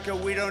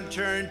We don't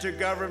turn to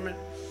government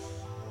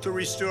to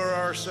restore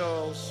our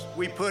souls.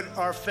 We put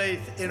our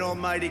faith in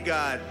Almighty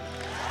God.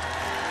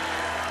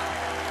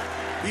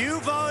 You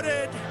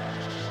voted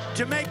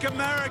to make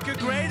America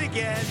great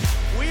again.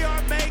 We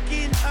are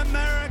making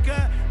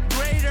America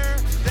greater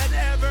than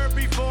ever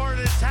before,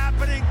 and it's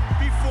happening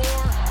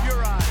before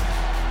your eyes.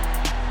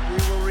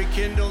 We will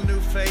rekindle new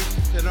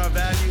faith in our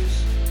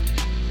values,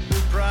 new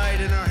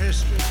pride in our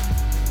history,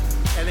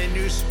 and a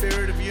new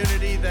spirit of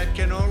unity that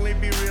can only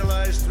be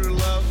realized through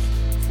love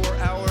for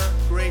our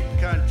great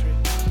country.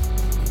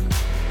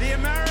 The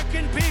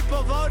American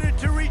people voted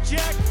to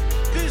reject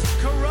this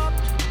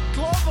corrupt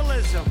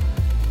globalism.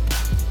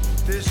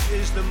 This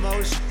is the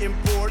most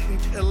important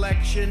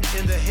election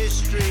in the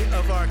history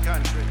of our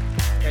country.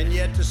 And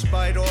yet,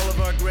 despite all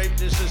of our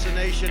greatness as a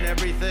nation,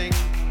 everything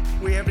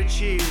we have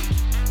achieved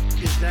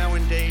is now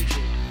in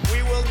danger.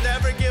 We will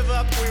never give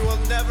up. We will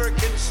never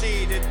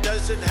concede. It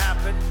doesn't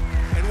happen.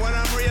 And when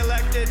I'm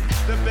reelected,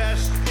 the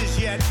best is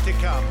yet to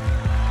come.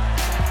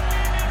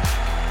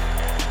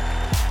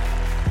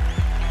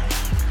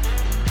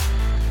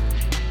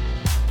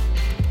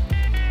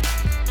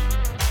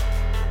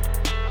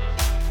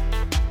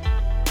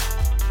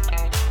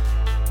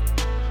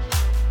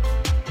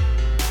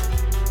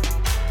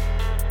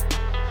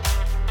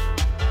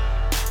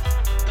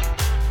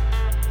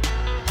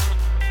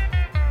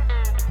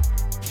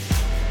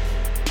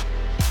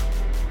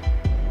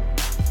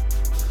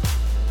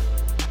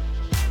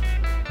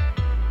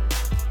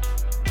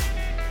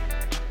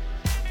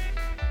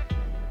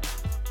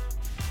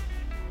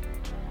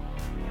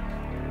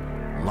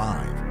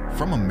 Live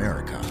from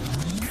America,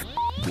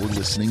 you're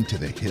listening to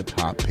the Hip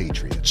Hop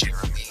Patriot,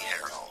 Jeremy Harrell.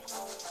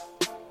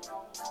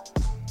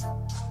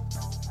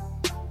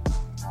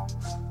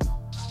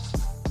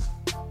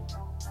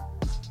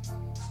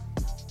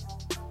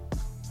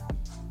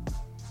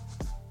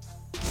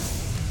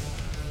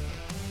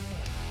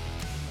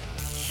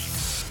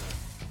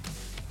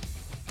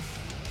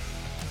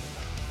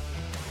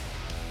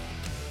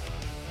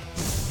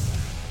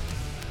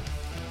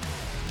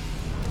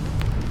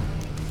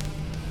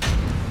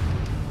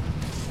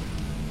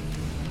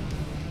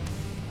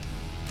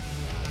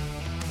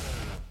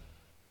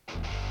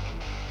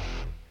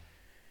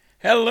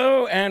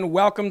 Hello and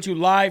welcome to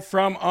Live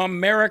from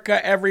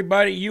America,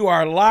 everybody. You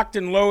are locked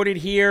and loaded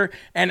here,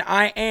 and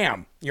I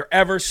am your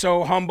ever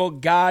so humble,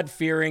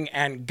 God-fearing,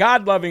 and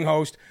God-loving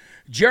host,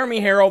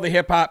 Jeremy Harrell, the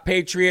Hip-Hop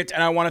Patriot,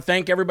 and I want to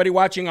thank everybody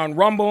watching on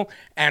Rumble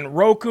and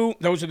Roku.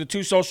 Those are the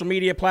two social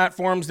media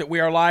platforms that we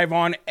are live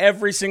on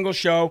every single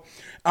show.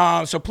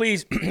 So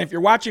please, if you're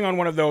watching on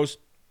one of those,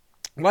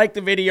 like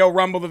the video,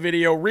 rumble the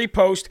video,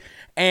 repost,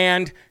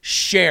 and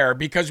share,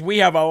 because we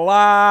have a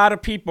lot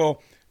of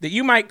people that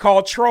you might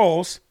call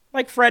trolls,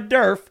 like Fred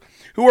Durf,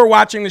 who are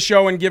watching the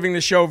show and giving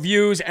the show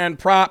views and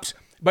props,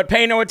 but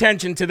pay no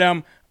attention to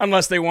them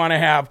unless they want to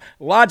have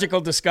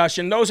logical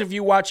discussion. Those of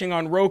you watching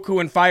on Roku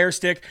and Fire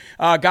Stick,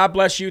 God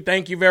bless you.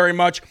 Thank you very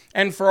much.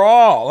 And for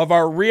all of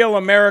our Real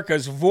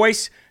America's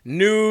Voice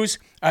News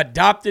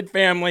adopted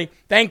family,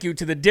 thank you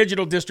to the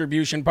digital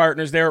distribution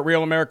partners there at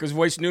Real America's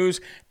Voice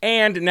News.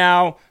 And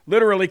now,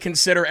 literally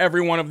consider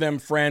every one of them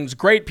friends.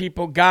 Great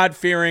people,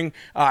 God-fearing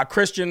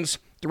Christians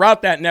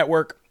throughout that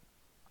network.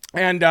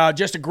 And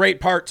just a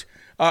great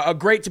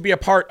to be a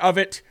part of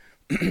it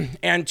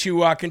and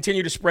to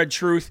continue to spread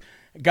truth,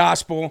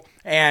 gospel,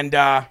 and,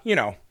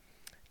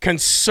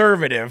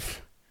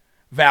 conservative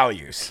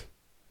values.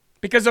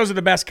 Because those are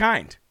the best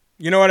kind.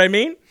 You know what I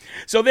mean?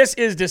 So this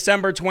is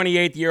December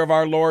 28th, year of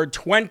our Lord,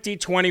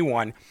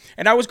 2021.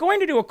 And I was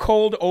going to do a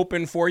cold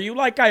open for you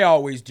like I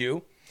always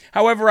do.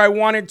 However, I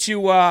wanted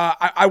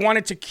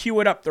to cue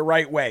it up the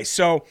right way.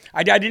 So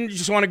I didn't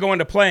just want to go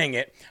into playing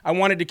it. I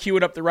wanted to cue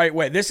it up the right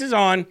way. This is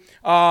on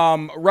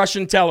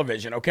Russian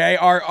television, okay?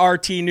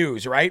 RT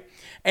News, right?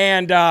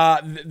 And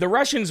the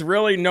Russians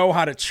really know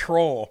how to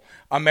troll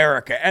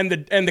America. And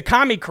the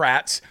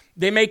commie-crats,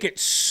 they make it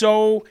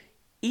so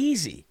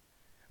easy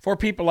for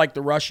people like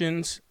the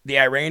Russians, the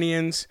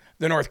Iranians,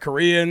 the North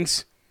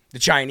Koreans, the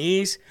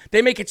Chinese.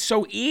 They make it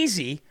so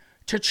easy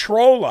to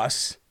troll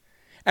us.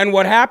 And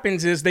what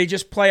happens is they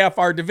just play off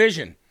our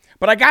division.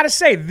 But I got to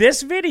say,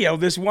 this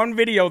one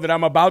video that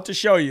I'm about to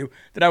show you,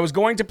 that I was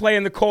going to play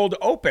in the cold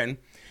open,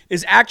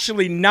 is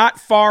actually not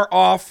far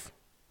off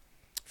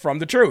from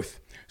the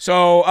truth.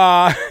 So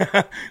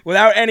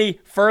without any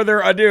further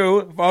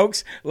ado,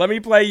 folks, let me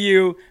play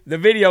you the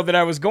video that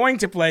I was going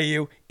to play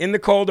you in the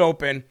cold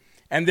open.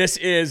 And this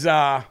is,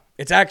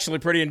 it's actually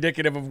pretty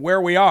indicative of where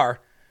we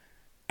are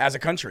as a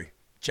country.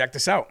 Check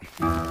this out.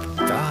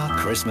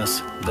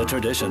 Christmas, the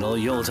traditional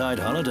Yuletide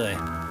holiday.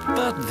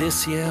 But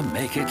this year,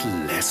 make it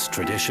less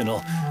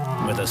traditional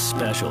with a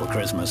special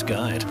Christmas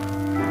guide.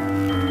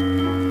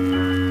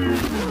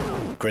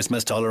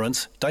 Christmas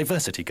Tolerance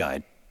Diversity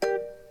Guide.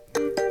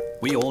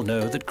 We all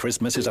know that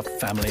Christmas is a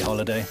family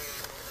holiday.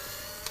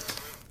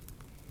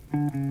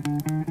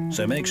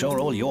 So make sure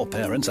all your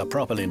parents are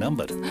properly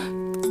numbered.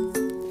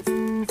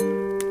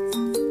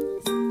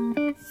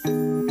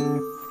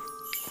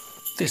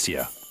 This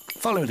year,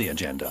 follow the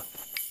agenda.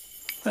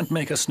 and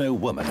make a snow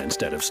woman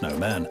instead of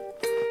snowman.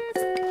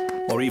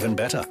 Or even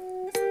better,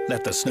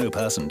 let the snow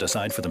person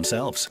decide for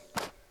themselves.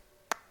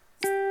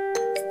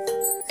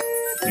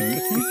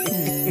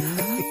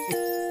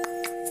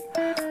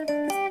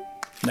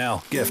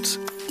 Now, gifts.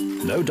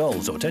 No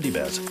dolls or teddy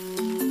bears.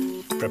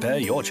 Prepare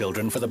your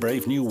children for the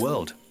brave new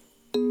world.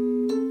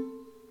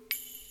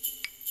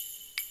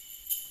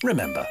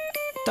 Remember,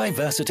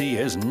 diversity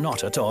is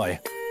not a toy.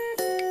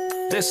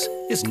 This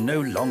is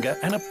no longer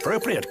an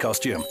appropriate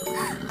costume.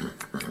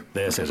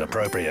 This is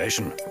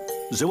appropriation.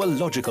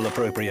 Zoological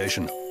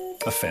appropriation.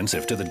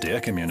 Offensive to the deer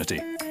community.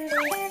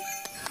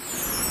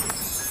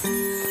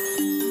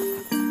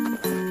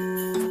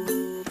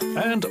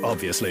 And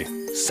obviously,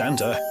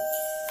 Santa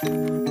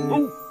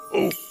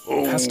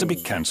has to be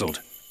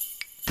cancelled.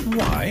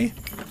 Why?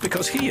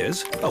 Because he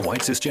is a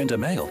white cisgender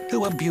male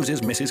who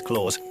abuses Mrs.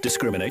 Claus,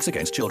 discriminates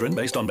against children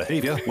based on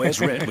behavior, wears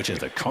red, which is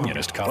the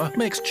communist color,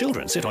 makes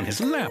children sit on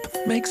his lap,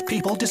 makes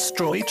people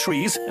destroy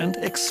trees, and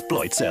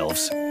exploits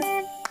elves.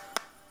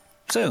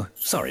 So,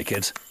 sorry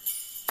kids,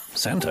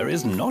 Santa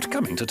is not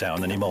coming to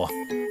town anymore.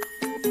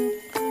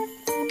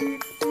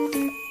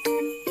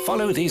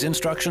 Follow these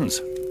instructions,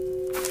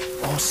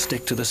 or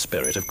stick to the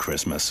spirit of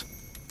Christmas.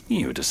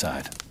 You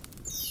decide.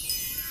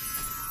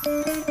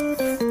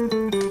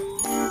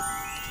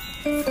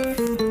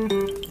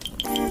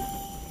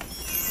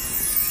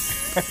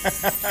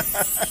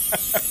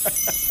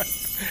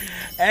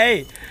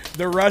 Hey,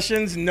 the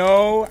Russians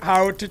know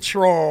how to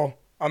troll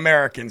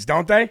Americans,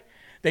 don't they?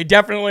 They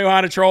definitely know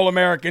how to troll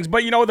Americans.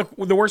 But you know,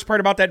 the worst part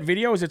about that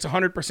video is it's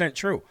 100%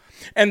 true.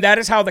 And that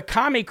is how the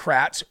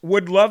commie-crats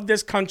would love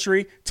this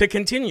country to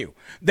continue.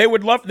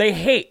 They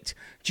hate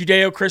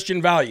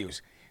Judeo-Christian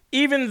values.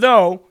 Even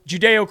though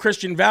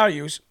Judeo-Christian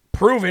values,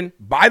 proven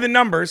by the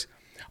numbers,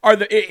 are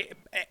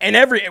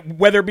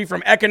whether it be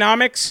from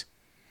economics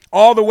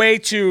all the way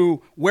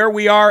to where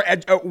we are,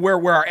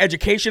 where our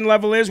education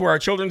level is, where our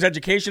children's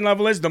education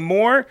level is, the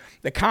more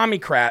the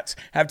commie-crats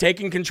have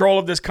taken control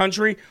of this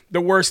country,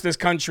 the worse this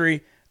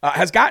country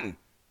has gotten.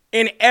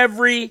 In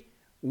every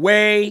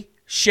way,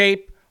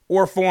 shape,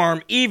 or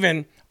form,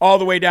 even all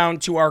the way down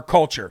to our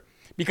culture.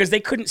 Because they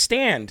couldn't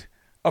stand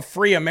a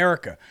free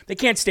America. They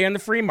can't stand the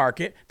free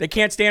market. They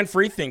can't stand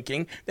free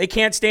thinking. They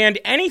can't stand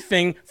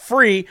anything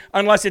free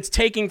unless it's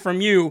taking from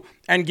you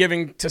and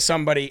giving to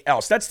somebody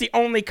else. That's the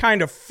only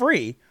kind of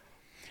free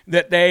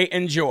that they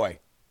enjoy.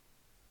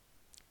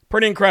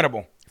 Pretty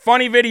incredible.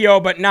 Funny video,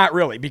 but not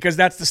really, because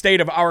that's the state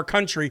of our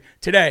country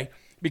today,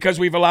 because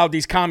we've allowed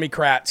these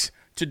commie-crats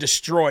to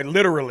destroy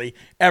literally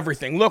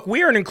everything. Look,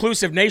 we are an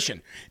inclusive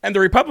nation, and the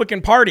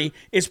Republican Party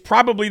is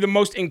probably the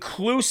most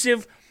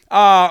inclusive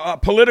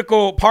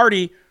political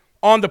party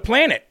on the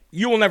planet.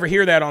 You will never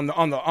hear that on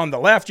the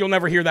left. You'll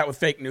never hear that with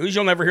fake news.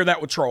 You'll never hear that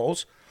with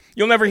trolls.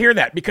 You'll never hear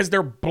that because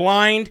they're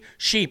blind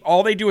sheep.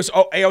 All they do is,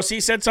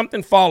 AOC said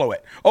something, follow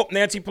it.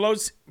 Nancy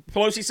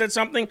Pelosi said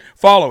something,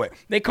 follow it.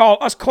 They call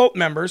us cult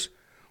members.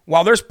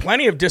 While there's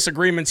plenty of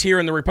disagreements here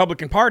in the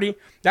Republican Party,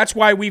 that's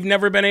why we've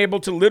never been able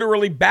to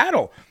literally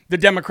battle the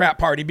Democrat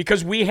Party,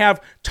 because we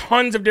have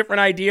tons of different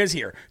ideas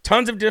here,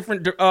 tons of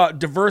different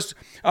diverse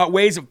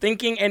ways of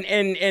thinking,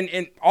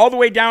 and all the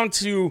way down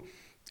to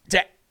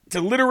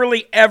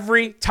literally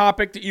every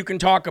topic that you can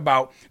talk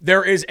about.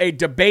 There is a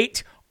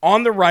debate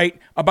on the right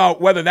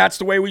about whether that's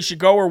the way we should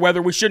go or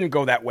whether we shouldn't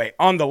go that way.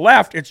 On the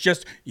left, it's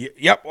just,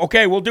 yep,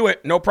 okay, we'll do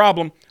it, no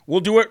problem. We'll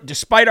do it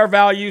despite our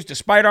values,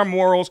 despite our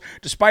morals,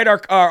 despite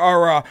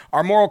our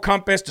moral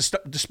compass,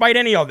 despite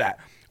any of that.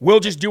 We'll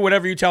just do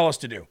whatever you tell us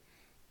to do.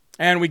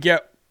 And we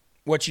get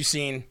what you've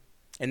seen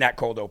in that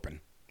cold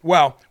open.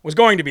 Well, was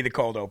going to be the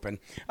cold open.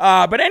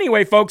 But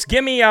anyway, folks,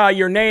 give me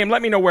your name.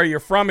 Let me know where you're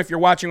from. If you're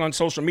watching on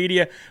social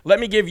media, let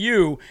me give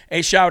you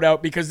a shout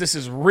out, because this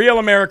is Real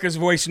America's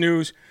Voice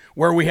News,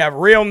 where we have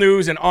real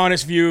news and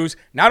honest views,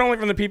 not only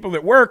from the people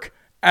that work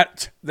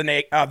at the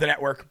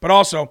network, but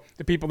also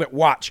the people that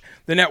watch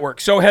the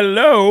network. So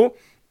hello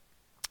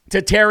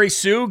to Terry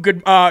Sue.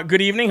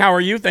 Good evening. How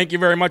are you? Thank you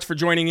very much for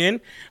joining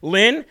in.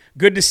 Lynn,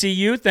 good to see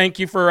you. Thank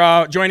you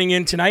for joining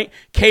in tonight.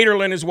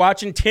 Caterlin is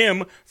watching.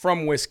 Tim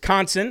from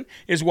Wisconsin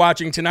is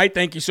watching tonight.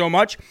 Thank you so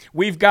much.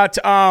 We've got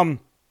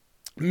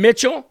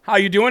Mitchell, how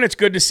you doing? It's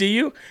good to see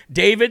you.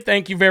 David,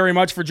 thank you very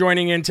much for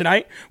joining in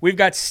tonight. We've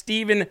got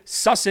Stephen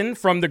Sussin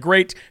from the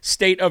great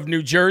state of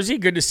New Jersey.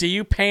 Good to see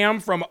you. Pam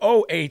from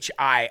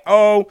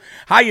OHIO.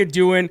 How you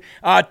doing?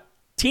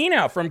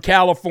 Tina from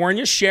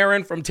California.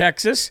 Sharon from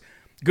Texas.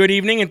 Good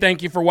evening, and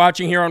thank you for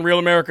watching here on Real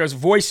America's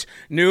Voice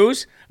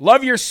News.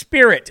 Love your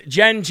spirit,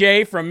 Jen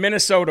J. from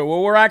Minnesota.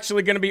 Well, we're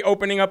actually going to be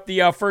opening up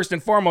the first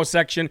and foremost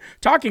section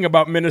talking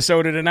about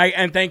Minnesota tonight,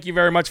 and thank you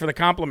very much for the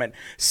compliment.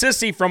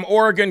 Sissy from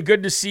Oregon,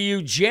 good to see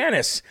you.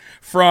 Janice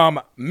from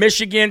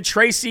Michigan.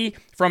 Tracy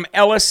from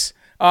Ellis,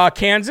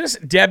 Kansas.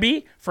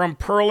 Debbie from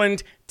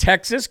Pearland,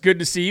 Texas. Good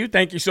to see you.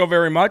 Thank you so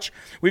very much.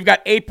 We've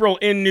got April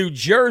in New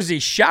Jersey.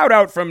 Shout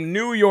out from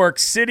New York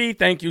City.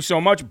 Thank you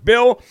so much.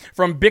 Bill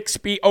from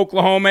Bixby,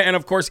 Oklahoma. And,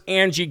 of course,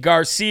 Angie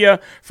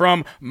Garcia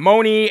from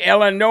Moni,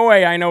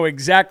 Illinois. I know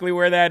exactly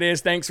where that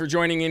is. Thanks for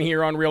joining in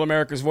here on Real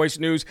America's Voice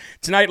News.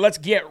 Tonight, let's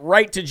get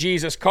right to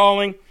Jesus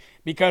Calling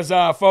because,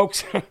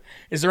 folks,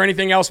 is there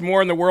anything else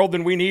more in the world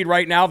than we need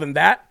right now than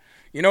that?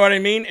 You know what I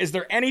mean? Is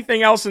there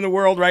anything else in the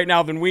world right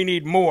now than we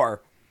need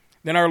more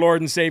than our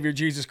Lord and Savior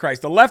Jesus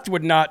Christ? The left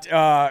would not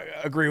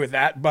agree with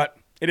that, but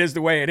it is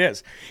the way it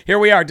is. Here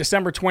we are,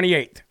 December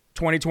 28th,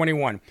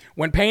 2021.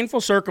 When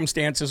painful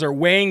circumstances are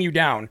weighing you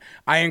down,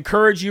 I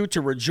encourage you to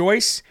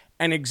rejoice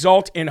and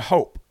exult in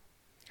hope,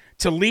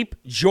 to leap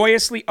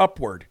joyously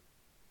upward.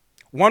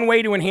 One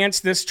way to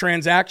enhance this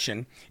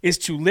transaction is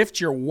to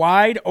lift your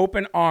wide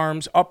open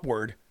arms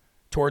upward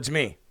towards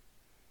me,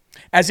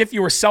 as if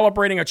you were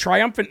celebrating a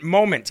triumphant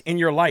moment in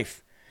your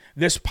life.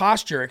 This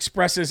posture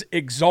expresses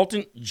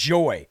exultant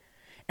joy,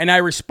 and I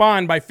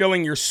respond by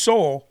filling your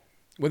soul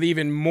with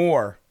even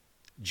more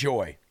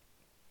joy.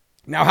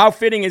 Now, how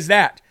fitting is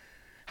that?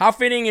 How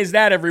fitting is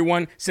that,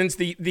 everyone, since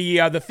the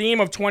theme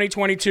of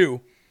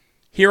 2022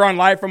 here on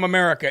Live from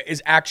America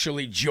is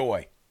actually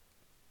joy.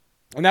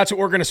 And that's what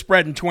we're going to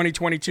spread in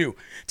 2022.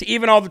 To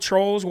even all the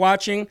trolls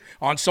watching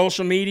on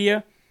social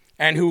media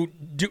and who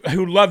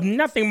love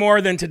nothing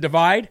more than to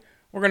divide,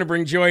 we're going to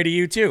bring joy to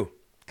you too,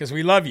 because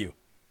we love you,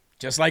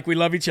 just like we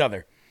love each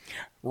other.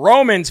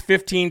 Romans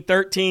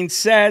 15:13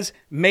 says,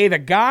 "May the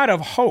God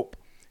of hope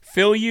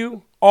fill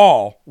you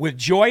all with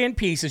joy and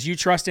peace as you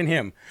trust in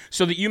him,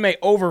 so that you may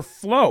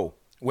overflow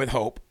with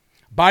hope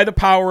by the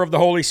power of the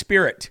Holy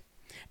Spirit."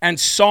 And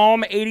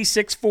Psalm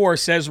 86:4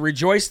 says,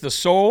 "Rejoice the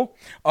soul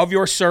of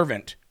your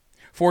servant,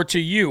 for to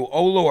you,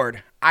 O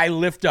Lord, I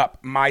lift up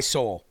my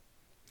soul."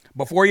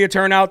 Before you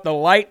turn out the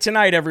light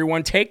tonight,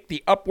 everyone, take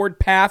the upward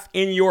path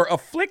in your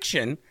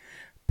affliction.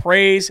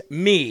 Praise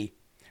me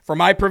for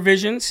my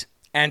provisions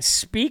and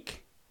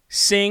speak,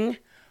 sing,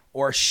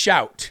 or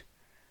shout.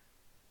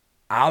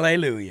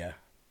 Alleluia.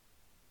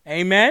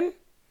 Amen.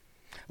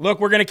 Look,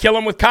 we're going to kill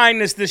them with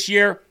kindness this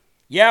year.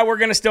 Yeah, we're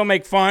going to still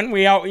make fun.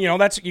 You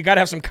got to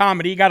have some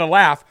comedy. You got to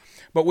laugh.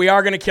 But we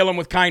are going to kill them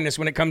with kindness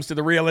when it comes to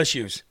the real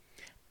issues.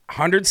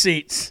 100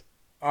 seats,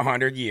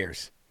 100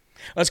 years.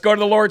 Let's go to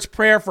the Lord's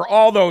Prayer for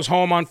all those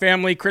home on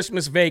family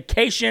Christmas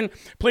vacation.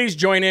 Please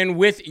join in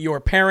with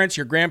your parents,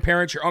 your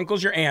grandparents, your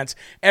uncles, your aunts,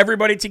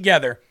 everybody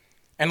together,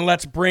 and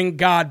let's bring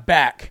God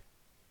back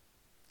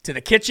to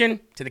the kitchen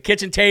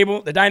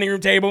table, the dining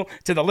room table,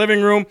 to the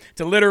living room,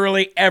 to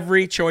literally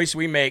every choice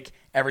we make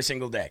every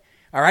single day.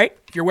 All right?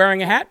 If you're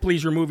wearing a hat,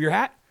 please remove your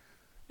hat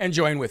and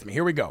join with me.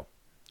 Here we go.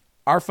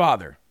 Our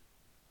Father,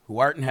 who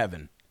art in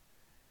heaven,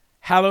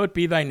 hallowed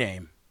be thy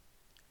name.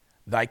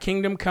 Thy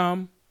kingdom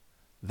come.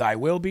 Thy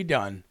will be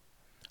done,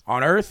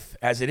 on earth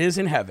as it is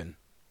in heaven.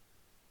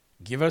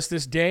 Give us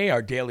this day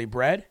our daily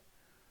bread,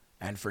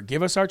 and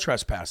forgive us our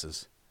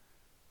trespasses,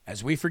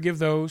 as we forgive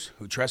those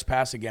who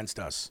trespass against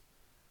us.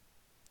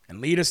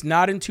 And lead us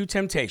not into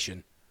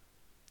temptation,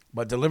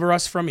 but deliver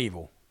us from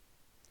evil.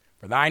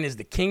 For thine is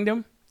the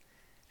kingdom,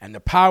 and the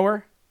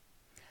power,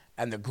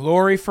 and the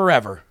glory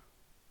forever.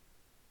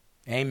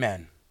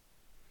 Amen.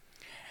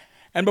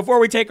 And before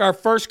we take our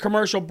first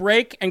commercial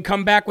break and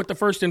come back with the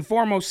first and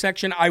foremost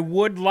section, I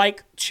would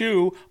like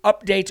to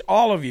update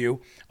all of you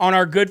on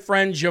our good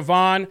friend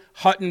Javon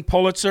Hutton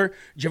Pulitzer.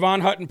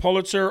 Javon Hutton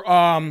Pulitzer,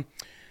 well,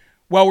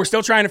 we're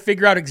still trying to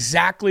figure out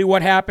exactly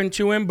what happened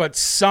to him, but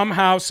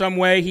somehow, some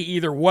way, he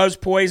either was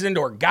poisoned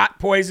or got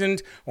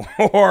poisoned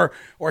or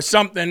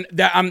something.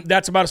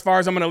 That's about as far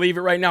as I'm going to leave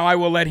it right now. I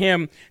will let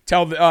him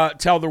tell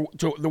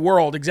the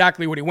world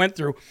exactly what he went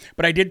through.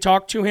 But I did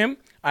talk to him.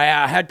 I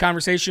had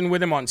conversation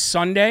with him on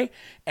Sunday,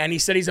 and he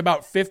said he's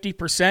about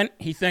 50%.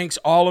 He thanks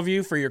all of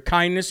you for your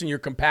kindness and your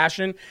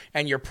compassion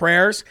and your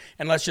prayers,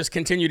 and let's just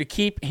continue to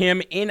keep him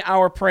in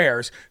our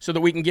prayers so that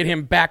we can get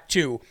him back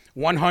to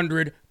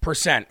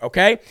 100%,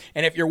 okay?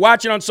 And if you're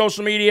watching on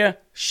social media,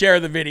 share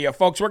the video.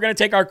 Folks, we're going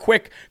to take our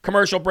quick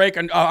commercial break,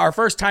 and our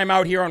first time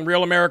out here on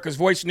Real America's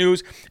Voice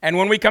News, and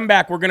when we come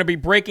back, we're going to be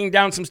breaking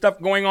down some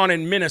stuff going on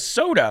in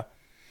Minnesota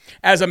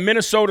as a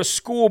Minnesota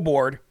school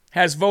board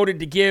has voted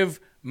to give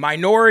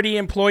minority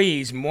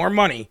employees more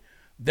money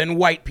than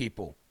white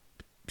people,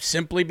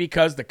 simply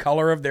because the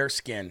color of their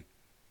skin.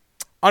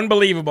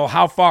 Unbelievable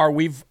how far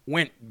we've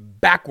went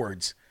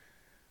backwards,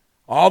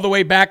 all the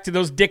way back to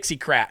those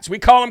Dixiecrats. We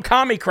call them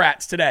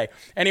Commie-crats today.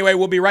 Anyway,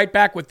 we'll be right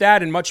back with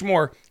that and much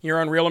more here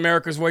on Real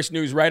America's Voice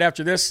News right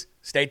after this.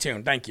 Stay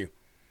tuned. Thank you.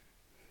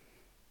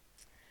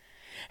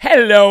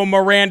 Hello,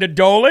 Miranda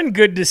Dolan.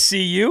 Good to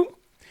see you.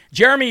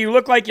 Jeremy, you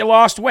look like you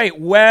lost weight.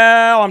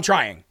 Well, I'm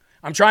trying.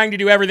 I'm trying to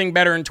do everything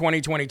better in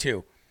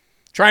 2022.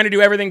 Trying to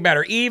do everything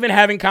better. Even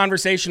having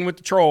conversation with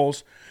the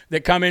trolls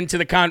that come into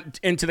the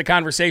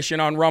conversation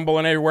on Rumble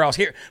and everywhere else.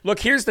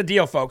 Here's the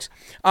deal, folks.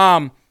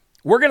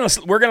 We're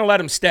gonna let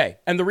them stay,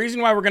 and the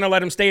reason why we're gonna let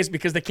them stay is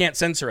because they can't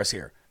censor us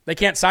here. They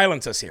can't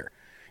silence us here,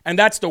 and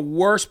that's the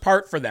worst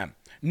part for them.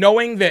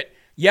 Knowing that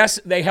Yes,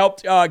 they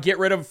helped get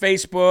rid of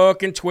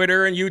Facebook and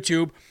Twitter and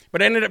YouTube,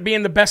 but it ended up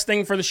being the best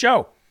thing for the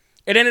show.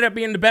 It ended up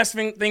being the best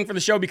thing for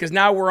the show because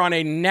now we're on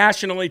a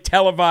nationally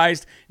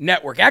televised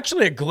network,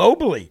 actually a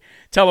globally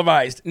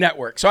televised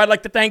network. So I'd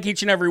like to thank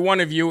each and every one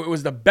of you. It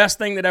was the best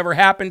thing that ever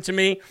happened to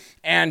me.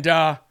 And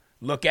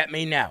look at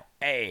me now.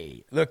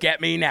 Hey, look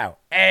at me now.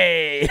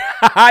 Hey,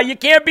 you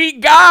can't beat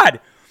God.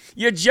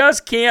 You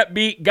just can't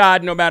beat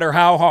God no matter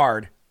how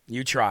hard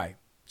you try.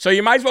 So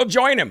you might as well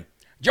join him.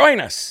 Join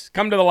us.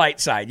 Come to the light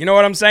side. You know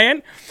what I'm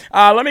saying?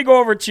 Let me go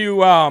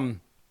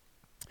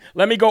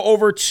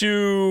over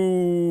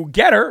to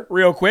Getter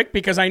real quick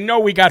because I know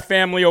we got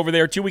family over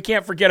there too. We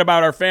can't forget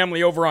about our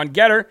family over on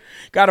Getter.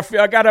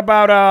 Got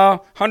about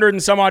 100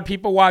 and some odd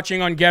people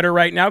watching on Getter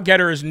right now.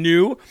 Getter is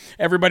new.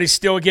 Everybody's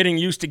still getting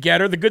used to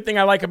Getter. The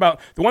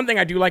one thing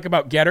I do like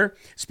about Getter,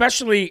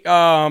 especially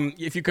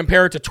if you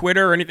compare it to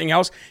Twitter or anything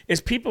else,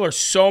 is people are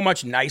so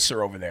much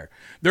nicer over there.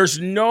 There's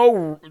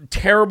no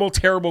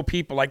terrible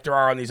people like there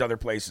are on these other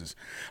places.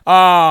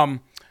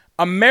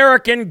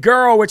 American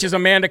Girl, which is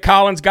Amanda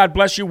Collins. God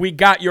bless you. We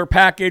got your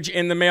package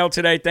in the mail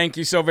today. Thank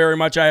you so very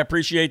much. I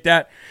appreciate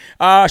that.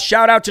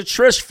 Shout out to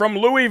Trish from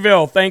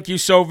Louisville. Thank you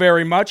so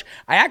very much.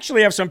 I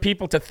actually have some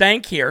people to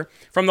thank here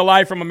from the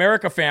Live from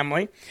America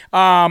family.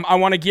 I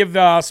want to give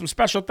some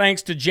special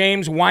thanks to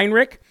James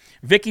Weinrich,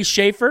 Vicky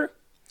Schaefer,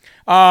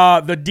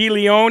 the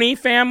DeLeone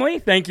family.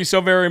 Thank you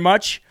so very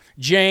much.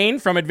 Jane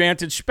from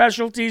Advantage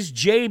Specialties,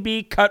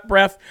 JB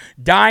Cutbreath,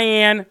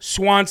 Diane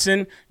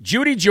Swanson,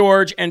 Judy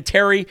George, and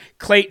Terry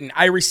Clayton.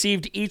 I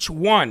received each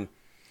one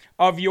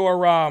of your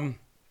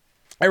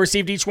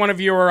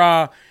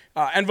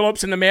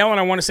envelopes in the mail, and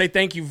I want to say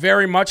thank you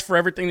very much for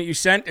everything that you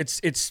sent.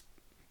 It's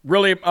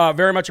really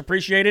very much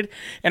appreciated.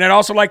 And I'd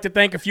also like to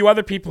thank a few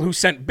other people who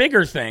sent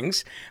bigger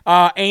things.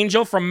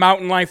 Angel from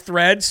Mountain Life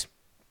Threads,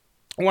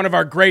 one of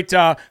our great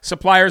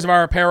suppliers of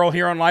our apparel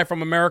here on Live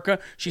from America.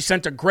 She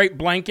sent a great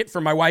blanket for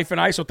my wife and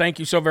I, so thank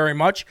you so very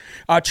much.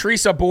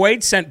 Teresa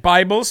Boyd sent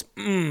Bibles.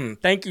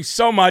 Thank you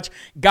so much.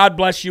 God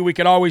bless you. We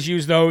could always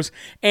use those.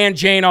 And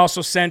Jane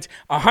also sent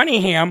a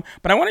honey ham,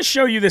 but I want to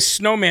show you this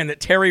snowman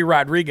that Terry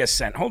Rodriguez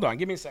sent. Hold on.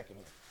 Give me a second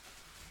here.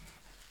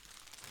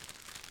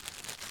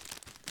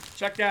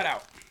 Check that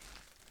out.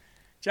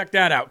 Check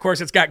that out. Of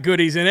course, it's got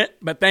goodies in it,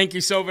 but thank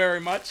you so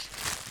very much.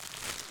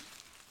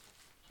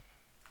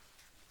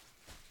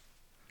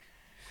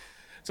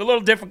 It's a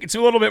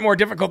little bit more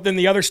difficult than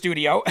the other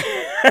studio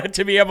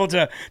to be able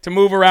to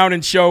move around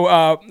and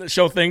show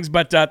things,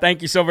 but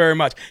thank you so very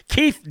much.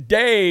 Keith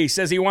Day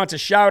says he wants a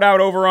shout out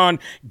over on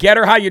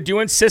Getter. How you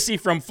doing? Sissy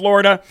from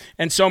Florida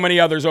and so many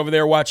others over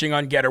there watching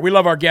on Getter. We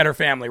love our Getter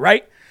family,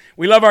 right?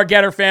 We love our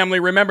Getter family.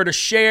 Remember to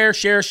share.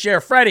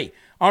 Freddie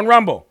on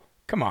Rumble.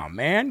 Come on,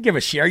 man. Give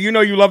a share. You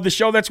know you love the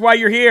show. That's why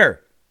you're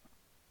here.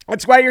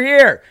 That's why you're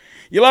here.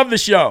 You love the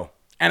show.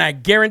 And I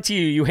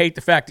guarantee you hate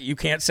the fact that you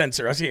can't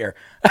censor us here.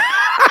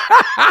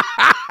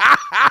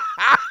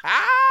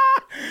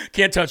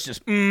 Can't touch this.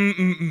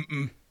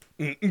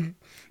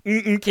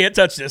 Can't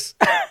touch this.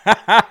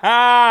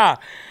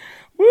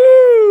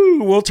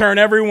 Woo! We'll turn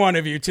every one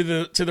of you to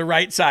the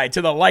right side,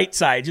 to the light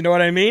side. You know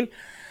what I mean?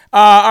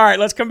 All right,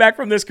 let's come back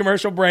from this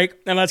commercial break,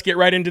 and let's get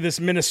right into this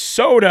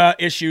Minnesota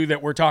issue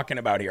that we're talking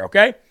about here,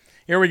 okay?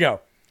 Here we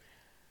go.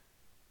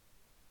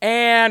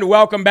 And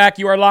welcome back.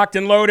 You are locked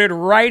and loaded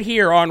right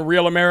here on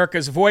Real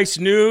America's Voice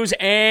News,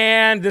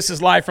 and this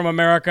is Live from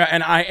America,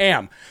 and I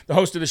am the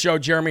host of the show,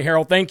 Jeremy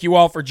Harrell. Thank you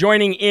all for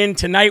joining in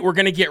tonight. We're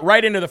going to get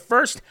right into the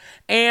first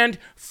and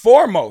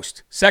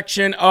foremost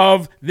section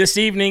of this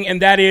evening,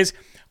 and that is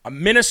a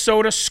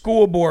Minnesota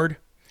school board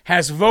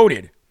has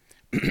voted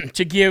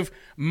to give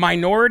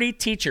minority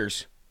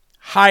teachers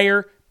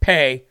higher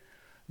pay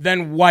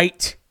than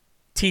white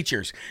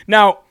teachers.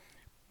 Now,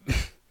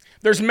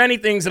 there's many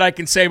things that I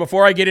can say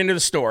before I get into the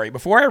story.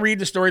 Before I read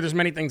the story, there's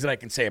many things that I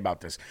can say about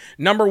this.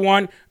 Number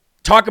one,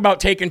 talk about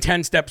taking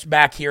 10 steps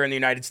back here in the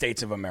United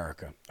States of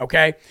America,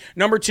 okay?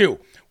 Number two,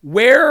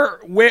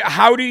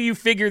 how do you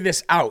figure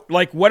this out?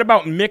 Like, what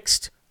about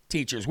mixed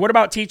teachers? What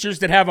about teachers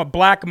that have a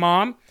black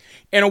mom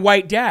and a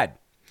white dad?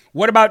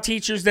 What about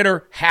teachers that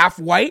are half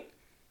white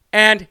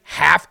and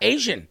half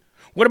Asian?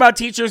 What about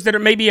teachers that are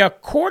maybe a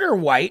quarter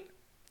white,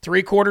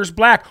 3/4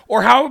 black?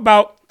 Or how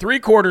about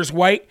 3/4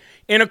 white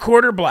and a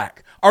quarter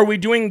black? Are we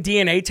doing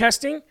DNA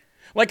testing?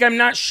 Like, I'm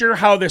not sure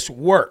how this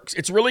works.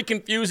 It's really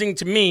confusing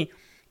to me,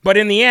 but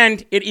in the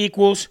end, it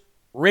equals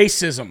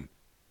racism.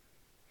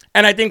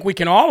 And I think we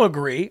can all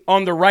agree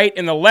on the right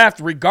and the left,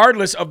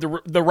 regardless of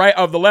the right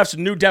of the left's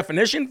new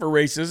definition for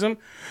racism,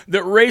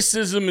 that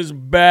racism is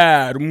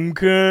bad,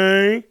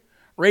 okay?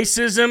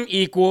 Racism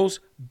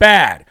equals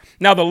bad.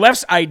 Now, the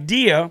left's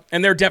idea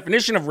and their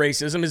definition of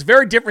racism is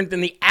very different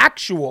than the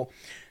actual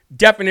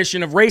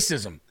definition of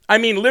racism. I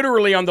mean,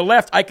 literally on the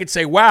left, I could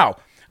say, wow,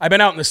 I've been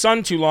out in the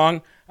sun too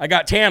long. I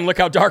got tan. Look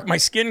how dark my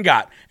skin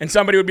got. And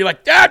somebody would be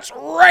like, that's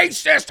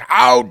racist.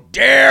 How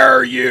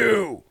dare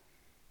you?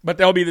 But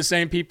they'll be the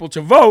same people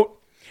to vote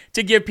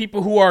to give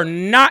people who are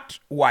not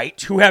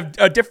white, who have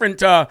a different,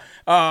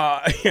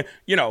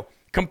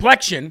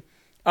 complexion,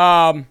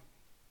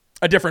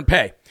 a different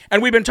pay.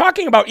 And we've been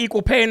talking about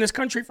equal pay in this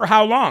country for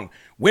how long?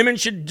 Women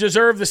should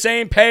deserve the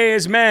same pay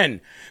as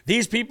men.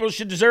 These people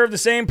should deserve the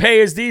same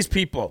pay as these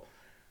people.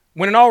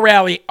 When in all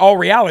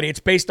reality, it's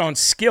based on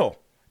skill.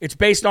 It's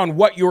based on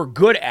what you're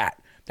good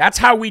at. That's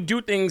how we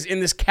do things in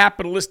this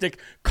capitalistic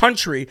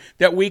country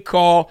that we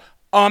call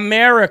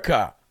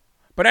America.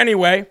 But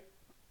anyway,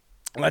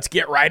 let's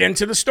get right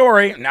into the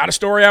story. Not a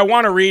story I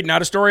want to read,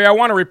 not a story I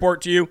want to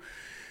report to you.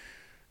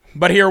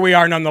 But here we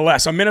are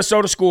nonetheless. A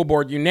Minnesota school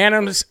board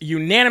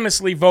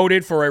unanimously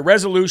voted for a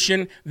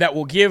resolution that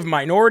will give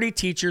minority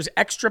teachers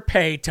extra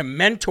pay to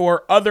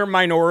mentor other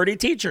minority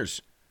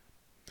teachers.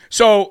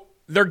 So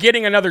they're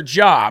getting another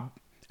job,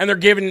 and they're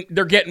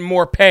getting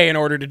more pay in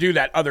order to do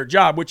that other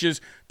job, which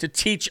is to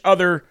teach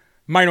other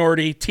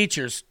minority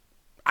teachers.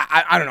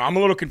 I don't know. I'm a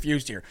little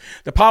confused here.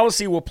 The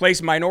policy will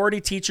place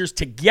minority teachers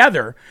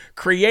together,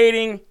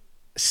 creating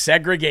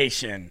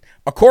segregation,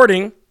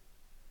 according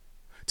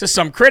to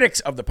some critics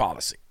of the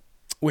policy,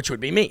 which would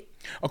be me.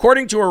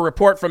 According to a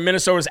report from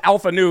Minnesota's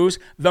Alpha News,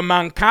 the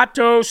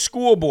Mankato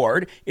School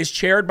Board is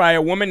chaired by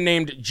a woman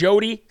named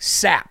Jody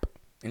Sapp,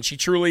 and she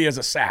truly is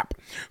a sap,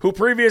 who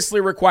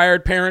previously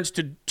required parents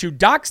to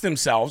dox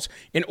themselves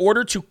in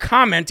order to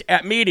comment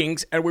at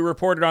meetings, and we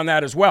reported on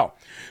that as well.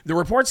 The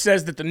report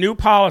says that the new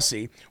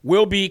policy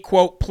will be,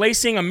 quote,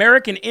 placing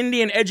American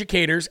Indian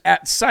educators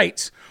at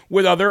sites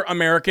with other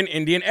American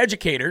Indian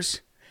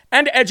educators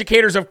and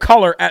educators of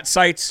color at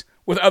sites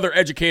with other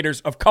educators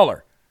of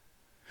color.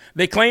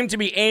 They claim to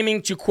be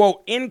aiming to,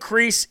 quote,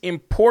 increase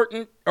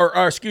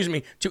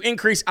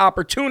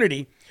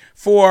opportunity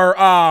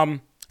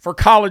for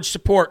college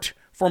support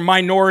for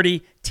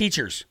minority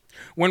teachers.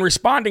 When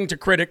responding to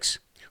critics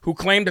who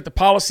claimed that the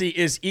policy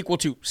is equal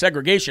to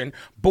segregation,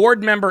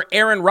 board member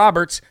Aaron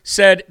Roberts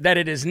said that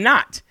it is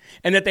not,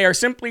 and that they are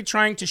simply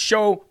trying to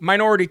show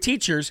minority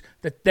teachers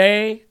that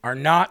they are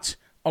not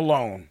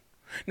alone.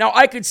 Now,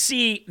 I could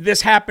see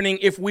this happening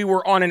if we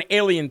were on an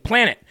alien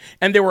planet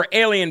and there were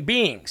alien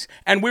beings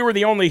and we were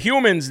the only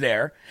humans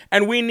there,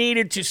 and we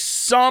needed to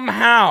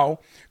somehow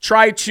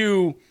try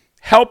to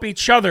help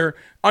each other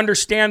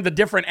understand the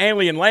different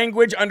alien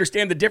language,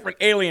 understand the different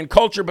alien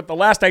culture. But the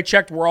last I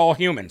checked, we're all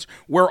humans.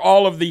 We're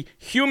all of the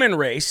human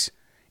race,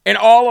 and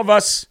all of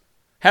us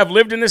have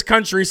lived in this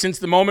country since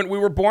the moment we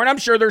were born. I'm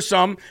sure there's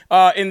some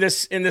in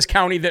this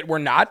county that were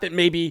not, that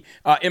maybe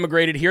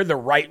immigrated here the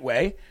right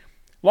way.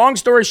 Long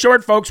story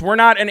short, folks, we're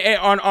not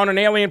on an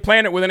alien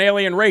planet with an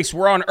alien race.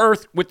 We're on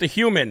Earth with the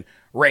human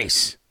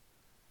race.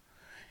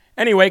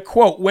 Anyway,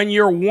 quote, when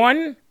you're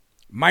one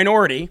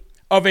minority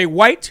of a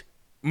white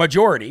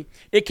majority,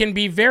 it can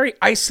be very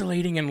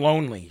isolating and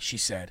lonely, she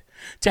said.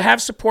 To have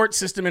support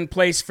system in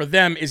place for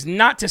them is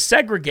not to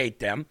segregate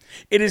them.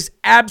 It is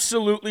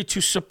absolutely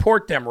to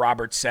support them,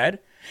 Roberts said.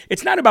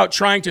 It's not about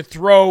trying to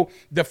throw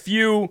the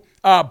few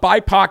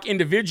BIPOC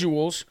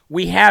individuals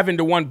we have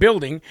into one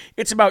building.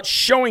 It's about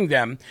showing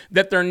them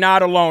that they're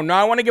not alone.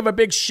 Now, I want to give a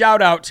big shout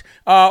out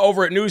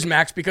over at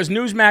Newsmax, because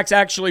Newsmax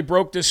actually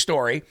broke this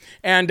story,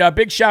 and a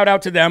big shout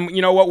out to them.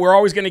 You know what? We're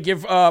always going to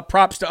give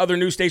props to other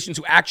news stations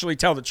who actually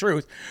tell the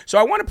truth. So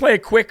I want to play a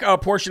quick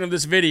portion of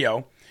this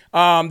video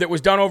that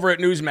was done over at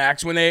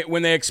Newsmax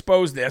when they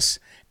exposed this,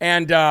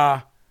 and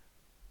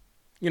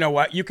you know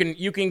what? You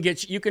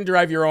can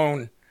derive your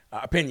own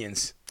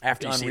opinions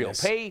after you see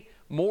this. Pay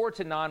more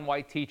to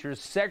non-white teachers,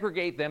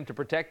 segregate them to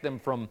protect them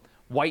from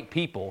white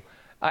people.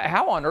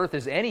 How on earth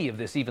is any of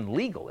this even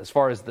legal as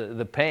far as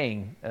the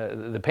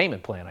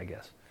payment plan, I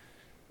guess?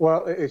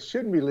 Well, it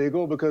shouldn't be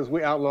legal because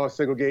we outlawed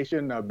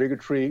segregation,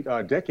 bigotry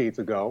decades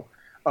ago.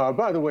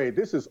 By the way,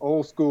 this is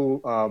old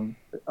school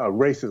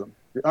racism.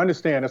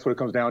 Understand that's what it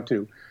comes down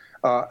to.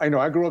 I know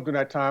I grew up in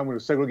that time when it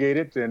was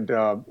segregated, and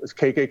it's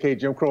KKK,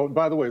 Jim Crow.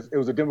 By the way, it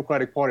was a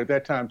Democratic Party at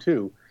that time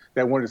too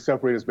that wanted to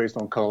separate us based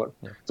on color.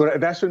 Yeah. So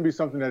that shouldn't be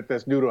something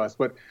that's new to us.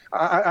 But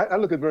I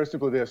look at very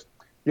simple this.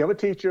 You have a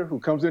teacher who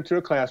comes into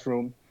a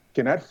classroom,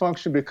 cannot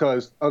function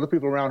because other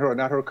people around her are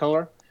not her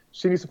color.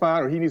 She needs to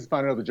find, or he needs to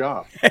find another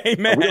job.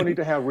 Amen. We don't need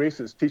to have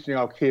racists teaching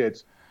our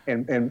kids.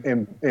 And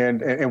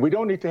we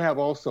don't need to have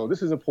also,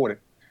 this is important,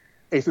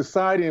 a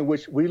society in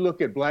which we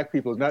look at black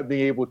people as not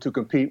being able to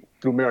compete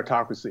through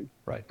meritocracy.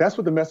 Right. That's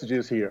what the message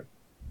is here.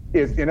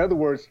 In other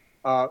words,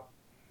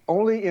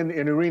 only in the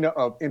arena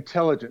of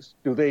intelligence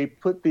do they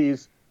put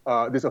this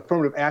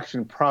affirmative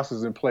action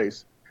process in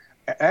place.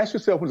 Ask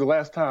yourself, when's the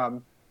last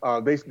time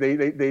they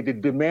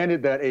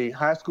demanded that a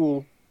high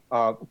school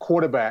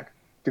quarterback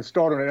can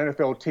start on an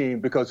NFL team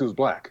because he was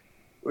black?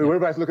 Yeah.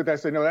 Everybody's look at that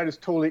and say, no,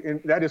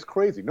 that is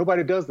crazy.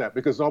 Nobody does that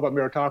because it's all about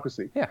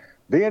meritocracy. Yeah.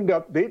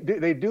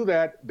 They do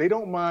that. They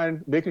don't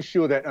mind making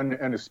sure that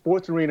in the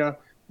sports arena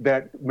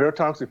that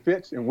meritocracy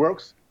fits and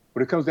works.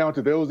 When it comes down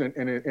to those in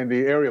the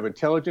area of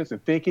intelligence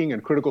and thinking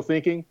and critical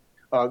thinking,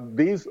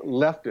 these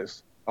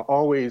leftists are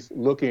always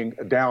looking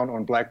down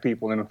on black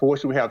people. And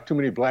unfortunately, we have too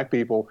many black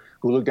people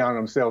who look down on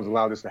themselves and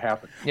allow this to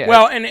happen. Yeah.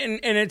 Well, and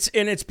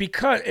it's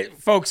because,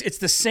 folks, it's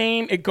the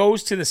same. It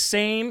goes to the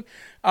same.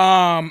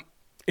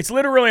 It's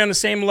literally on the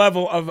same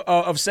level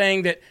of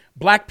saying that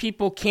Black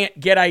people can't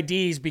get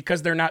IDs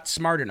because they're not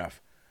smart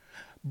enough.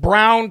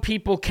 Brown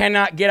people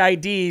cannot get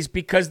IDs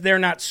because they're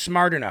not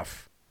smart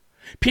enough.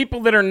 People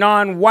that are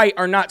non-white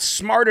are not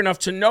smart enough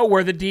to know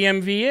where the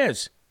DMV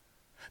is.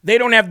 They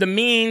don't have the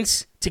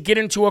means to get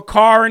into a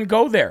car and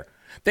go there.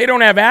 They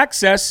don't have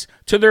access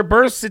to their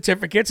birth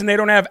certificates, and they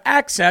don't have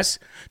access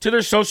to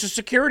their Social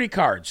Security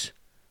cards.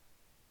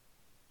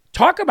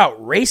 Talk about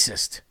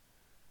racist.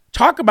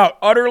 Talk about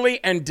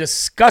utterly and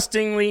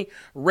disgustingly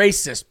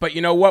racist. But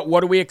you know what? What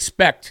do we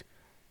expect?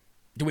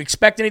 Do we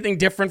expect anything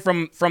different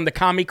from the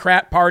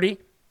commie-crat party?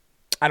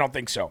 I don't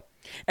think so.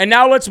 And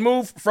now let's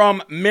move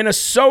from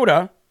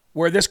Minnesota,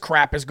 where this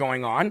crap is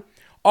going on,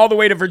 all the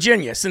way to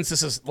Virginia, since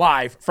this is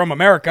live from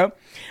America.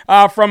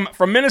 From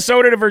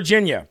Minnesota to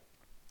Virginia.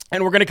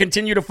 And we're going to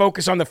continue to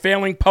focus on the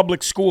failing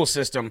public school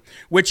system,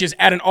 which is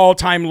at an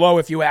all-time low,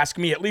 if you ask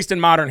me, at least in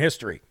modern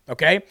history,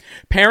 okay?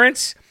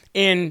 Parents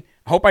in,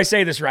 I hope I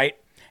say this right,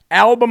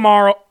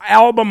 Albemarle,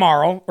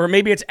 or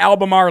maybe it's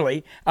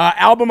Albemarle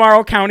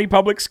County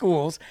Public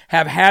Schools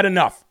have had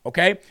enough,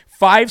 okay?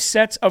 5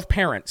 sets of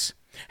parents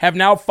have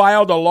now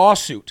filed a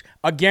lawsuit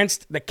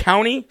against the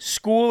county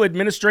school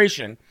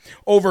administration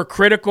over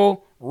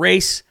critical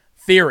race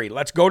theory.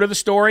 Let's go to the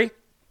story.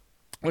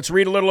 Let's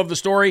read a little of the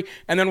story,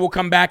 and then we'll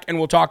come back and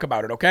we'll talk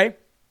about it, okay?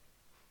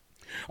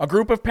 A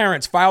group of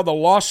parents filed a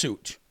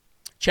lawsuit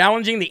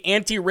challenging the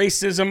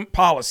anti-racism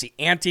policy,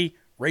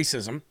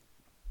 anti-racism,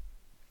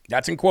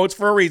 that's in quotes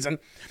for a reason,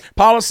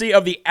 policy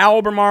of the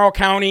Albemarle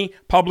County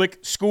Public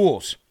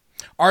Schools,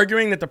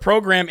 arguing that the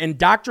program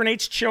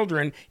indoctrinates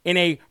children in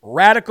a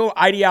radical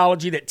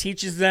ideology that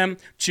teaches them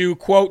to,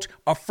 quote,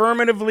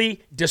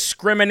 affirmatively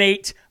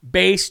discriminate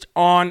based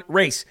on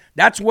race.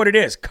 That's what it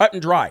is, cut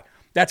and dry.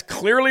 That's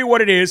clearly what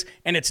it is,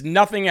 and it's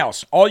nothing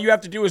else. All you have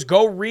to do is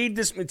go read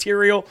this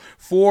material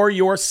for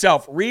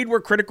yourself. Read where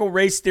critical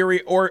race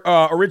theory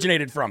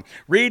originated from.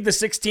 Read the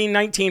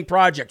 1619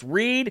 Project.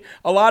 Read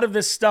a lot of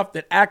this stuff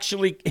that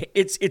actually,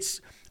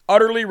 it's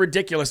utterly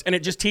ridiculous, and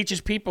it just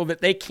teaches people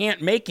that they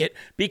can't make it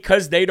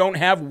because they don't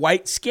have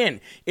white skin.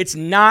 It's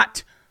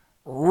not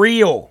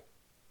real.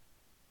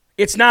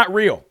 It's not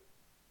real.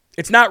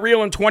 It's not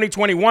real in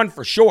 2021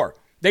 for sure.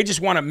 They just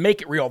want to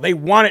make it real. They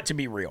want it to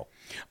be real.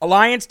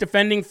 Alliance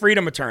Defending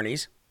Freedom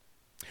attorneys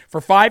for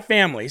 5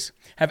 families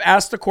have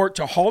asked the court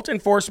to halt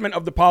enforcement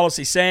of the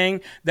policy, saying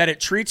that it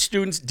treats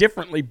students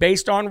differently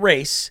based on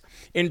race,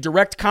 in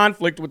direct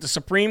conflict with the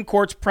Supreme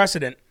Court's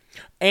precedent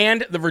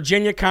and the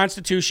Virginia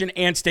Constitution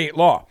and state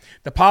law.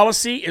 The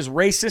policy is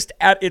racist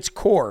at its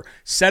core,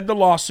 said the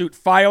lawsuit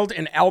filed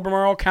in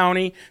Albemarle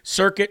County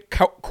Circuit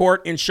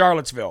Court in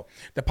Charlottesville.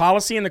 The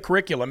policy and the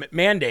curriculum it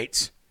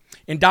mandates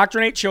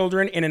indoctrinate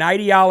children in an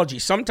ideology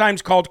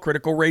sometimes called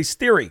critical race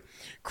theory.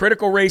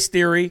 Critical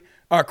theory,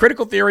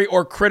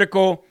 or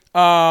critical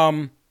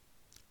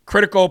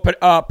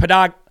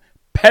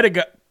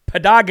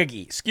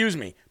pedagogy.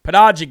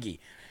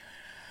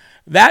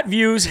 That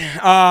views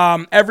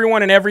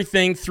everyone and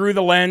everything through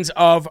the lens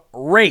of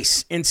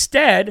race,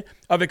 instead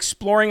of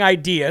exploring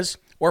ideas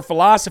or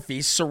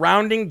philosophies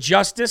surrounding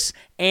justice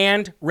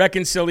and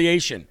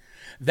reconciliation.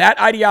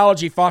 That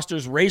ideology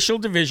fosters racial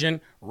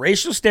division,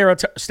 racial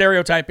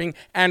stereotyping,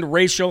 and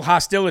racial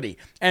hostility.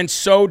 And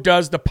so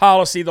does the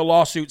policy, the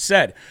lawsuit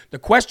said. The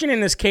question in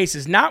this case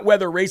is not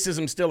whether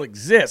racism still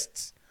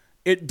exists.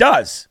 It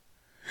does.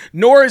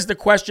 Nor is the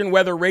question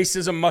whether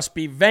racism must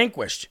be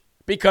vanquished,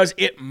 because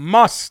it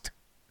must,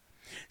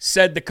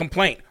 said the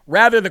complaint.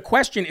 Rather, the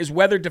question is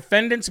whether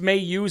defendants may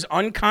use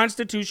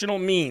unconstitutional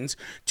means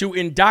to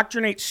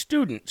indoctrinate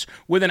students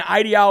with an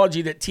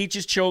ideology that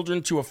teaches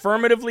children to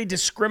affirmatively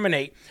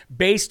discriminate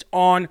based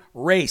on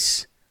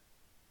race.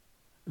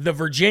 The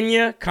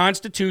Virginia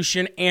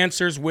Constitution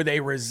answers with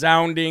a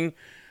resounding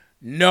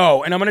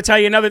no. And I'm going to tell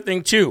you another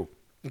thing too,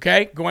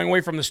 okay? Going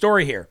away from the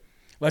story here.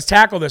 Let's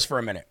tackle this for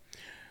a minute.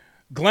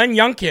 Glenn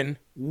Youngkin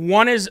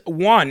won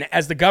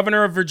as the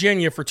governor of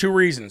Virginia for 2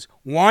 reasons.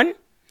 1,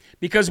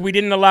 because we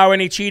didn't allow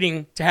any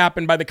cheating to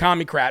happen by the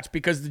commie-crats,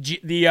 because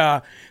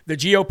the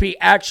GOP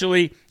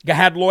actually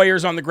had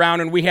lawyers on the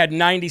ground, and we had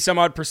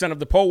 90-some-odd% of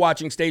the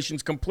poll-watching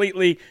stations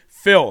completely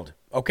filled,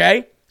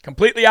 okay?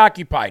 Completely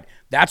occupied.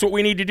 That's what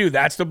we need to do.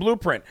 That's the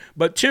blueprint.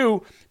 But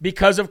 2,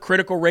 because of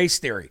critical race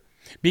theory.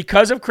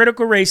 Because of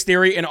critical race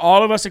theory and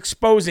all of us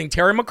exposing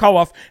Terry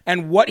McAuliffe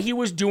and what he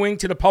was doing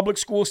to the public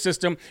school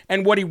system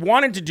and what he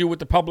wanted to do with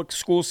the public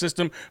school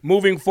system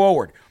moving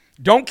forward.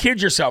 Don't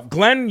kid yourself.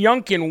 Glenn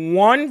Youngkin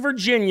won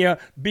Virginia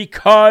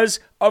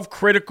because of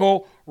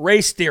critical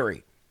race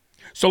theory.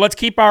 So let's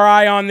keep our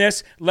eye on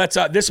this.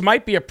 This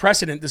might be a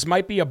precedent. This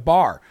might be a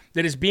bar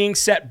that is being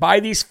set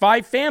by these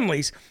 5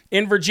 families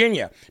in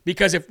Virginia.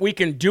 Because if we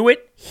can do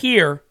it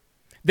here,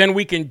 then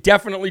we can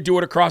definitely do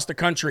it across the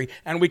country,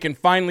 and we can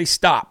finally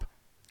stop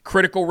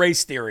critical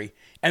race theory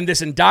and this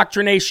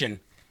indoctrination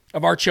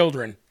of our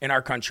children in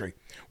our country.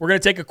 We're going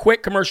to take a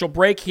quick commercial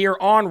break here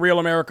on Real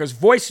America's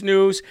Voice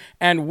News,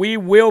 and we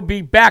will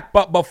be back.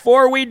 But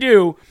before we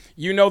do,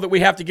 you know that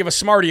we have to give a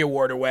Smarty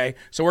Award away.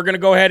 So we're going to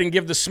go ahead and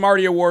give the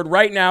Smarty Award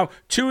right now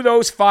to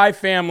those 5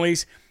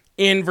 families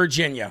in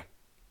Virginia.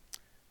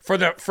 We're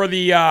going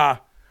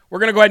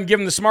to go ahead and give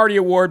him the Smarty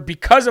Award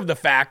because of the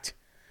fact,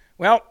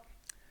 well,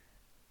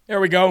 there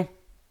we go.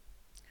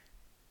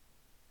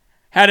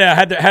 Had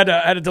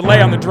a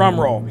delay on the drum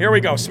roll. Here we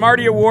go.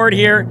 Smarty Award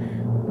here,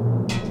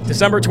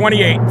 December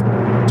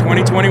 28th,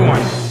 2021.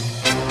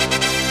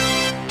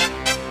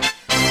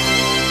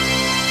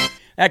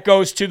 That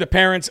goes to the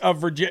parents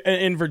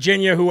in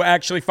Virginia who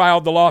actually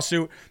filed the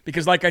lawsuit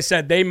because, like I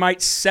said, they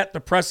might set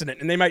the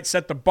precedent and they might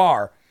set the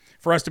bar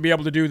for us to be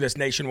able to do this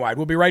nationwide.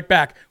 We'll be right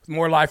back with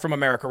more Live from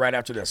America right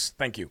after this.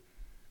 Thank you.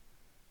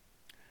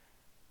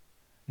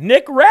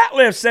 Nick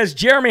Ratliff says,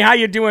 Jeremy, how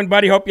you doing,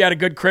 buddy? Hope you had a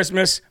good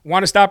Christmas.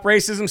 Want to stop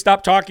racism?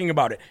 Stop talking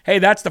about it. Hey,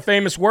 that's the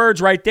famous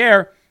words right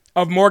there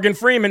of Morgan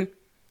Freeman.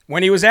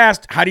 When he was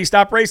asked, how do you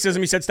stop racism?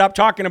 He said, stop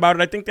talking about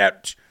it. I think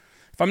that,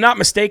 if I'm not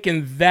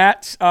mistaken,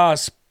 that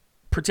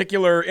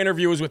particular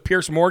interview was with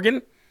Pierce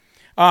Morgan.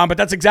 But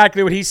that's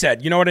exactly what he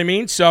said. You know what I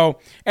mean? So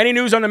any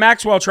news on the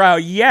Maxwell trial?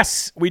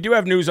 Yes, we do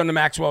have news on the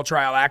Maxwell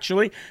trial,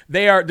 actually.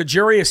 The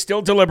jury is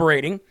still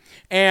deliberating.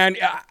 And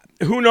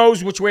who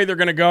knows which way they're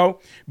going to go.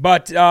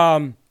 But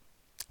the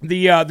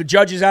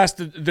judges asked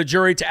the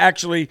jury to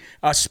actually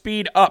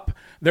speed up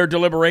their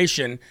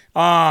deliberation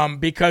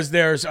because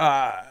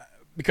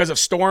of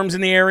storms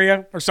in the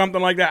area or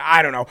something like that.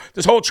 I don't know.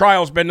 This whole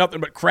trial's been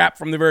nothing but crap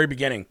from the very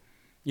beginning.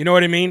 You know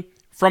what I mean?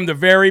 From the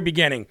very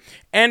beginning.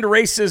 End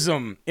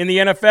racism in the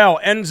NFL.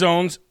 End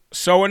zones,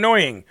 so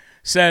annoying,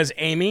 says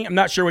Amy. I'm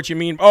not sure what you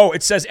mean. Oh,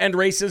 it says end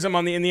racism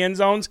in the end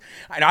zones.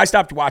 I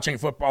stopped watching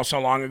football so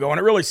long ago, and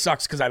it really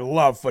sucks because I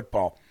love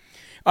football.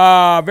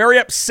 Very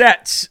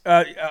upset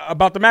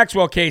about the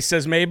Maxwell case,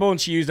 says Mabel, and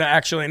she used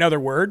actually another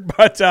word,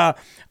 but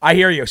I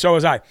hear you. So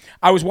was I.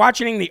 I was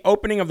watching the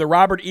opening of the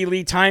Robert E.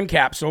 Lee time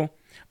capsule.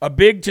 A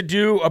big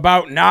to-do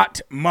about not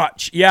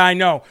much. Yeah, I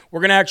know. We're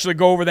going to actually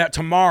go over that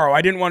tomorrow.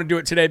 I didn't want to do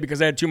it today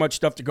because I had too much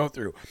stuff to go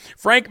through.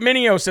 Frank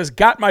Minio says,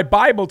 got my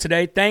Bible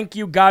today. Thank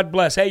you. God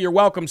bless. Hey, you're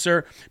welcome,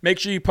 sir. Make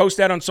sure you post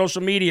that on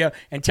social media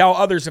and tell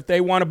others if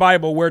they want a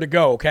Bible where to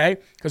go, okay?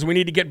 Because we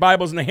need to get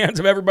Bibles in the hands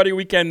of everybody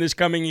we can this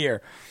coming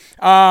year.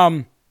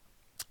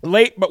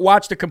 Late, but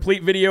watch the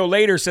complete video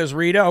later, says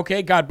Rita.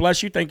 Okay, God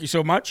bless you. Thank you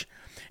so much.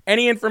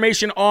 Any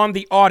information on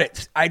the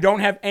audits? I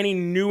don't have any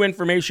new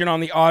information on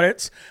the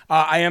audits.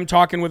 I am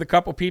talking with a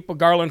couple people,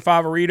 Garland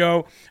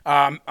Favorito,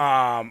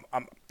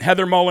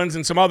 Heather Mullins,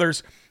 and some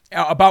others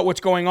about what's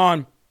going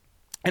on.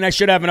 And I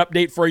should have an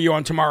update for you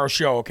on tomorrow's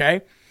show,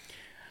 okay?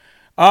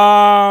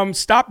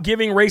 Stop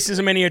giving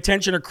racism any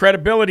attention or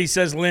credibility,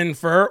 says Lynn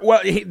Furr.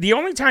 Well, the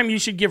only time you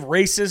should give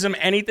racism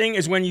anything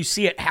is when you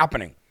see it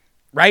happening,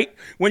 right?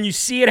 When you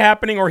see it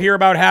happening or hear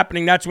about it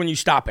happening, that's when you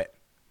stop it.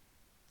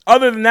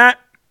 Other than that,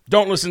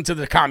 don't listen to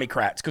the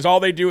commie-crats because all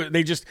they do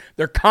is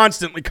they're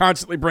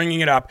constantly bringing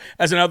it up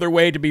as another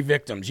way to be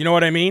victims. You know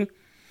what I mean?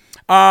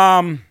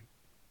 All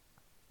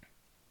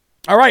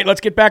right, let's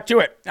get back to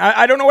it.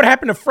 I don't know what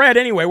happened to Fred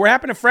anyway. What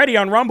happened to Freddie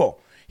on Rumble?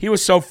 He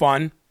was so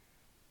fun.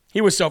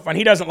 He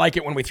doesn't like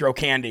it when we throw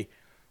candy.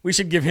 We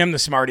should give him the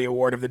Smarty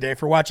Award of the day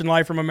for watching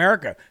Live from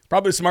America. It's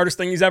probably the smartest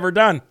thing he's ever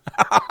done.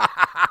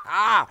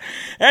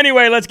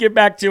 Anyway, let's get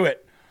back to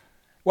it.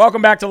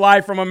 Welcome back to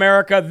Live from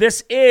America.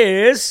 This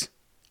is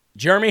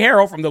Jeremy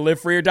Harrell from the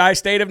Live Free or Die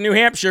state of New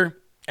Hampshire.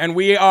 And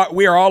we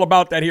are all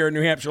about that here in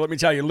New Hampshire. Let me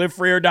tell you, live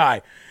free or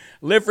die.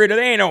 Live free or die.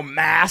 There ain't no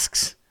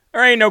masks.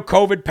 There ain't no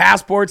COVID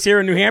passports here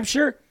in New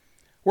Hampshire.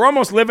 We're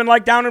almost living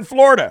like down in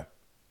Florida.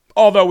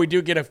 Although we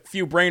do get a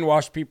few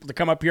brainwashed people to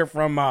come up here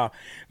from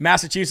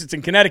Massachusetts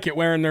and Connecticut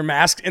wearing their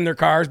masks in their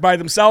cars by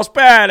themselves.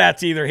 But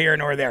that's either here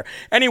nor there.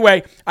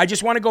 Anyway, I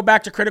just want to go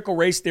back to critical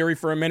race theory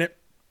for a minute,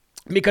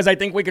 because I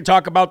think we could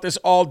talk about this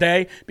all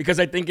day, because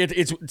I think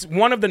it's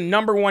one of the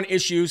number one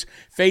issues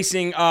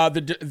facing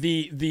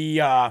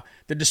the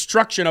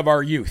destruction of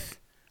our youth.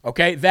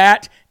 Okay,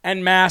 that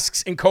and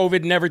masks and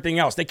COVID and everything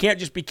else. They can't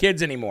just be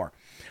kids anymore.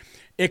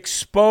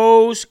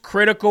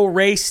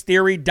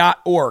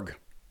 ExposeCriticalRaceTheory.org.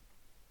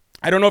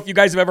 I don't know if you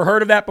guys have ever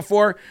heard of that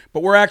before, but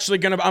I'm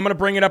going to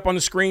bring it up on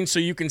the screen so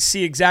you can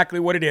see exactly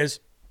what it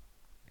is.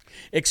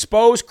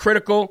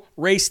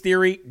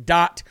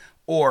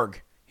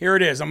 ExposeCriticalRaceTheory.org. Here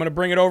it is. I'm going to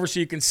bring it over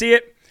so you can see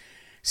it.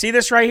 See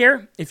this right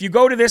here? If you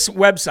go to this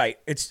website,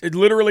 it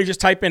literally just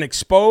type in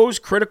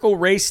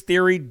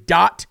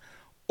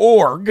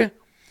ExposeCriticalRaceTheory.org.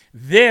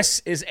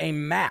 This is a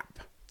map.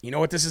 You know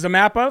what this is a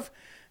map of?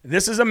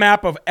 This is a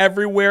map of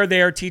everywhere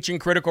they are teaching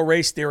critical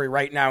race theory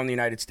right now in the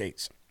United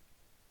States.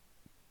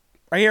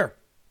 Right here.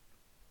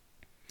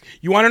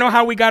 You want to know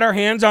how we got our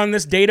hands on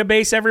this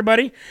database,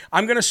 everybody?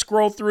 I'm going to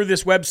scroll through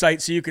this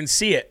website so you can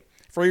see it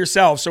for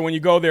yourself. So when you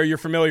go there, you're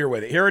familiar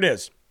with it. Here it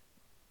is.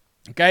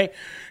 Okay.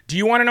 Do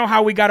you want to know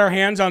how we got our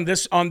hands on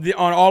this, on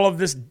all of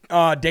this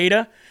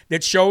data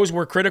that shows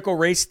where critical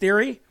race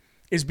theory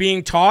is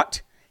being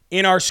taught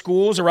in our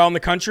schools around the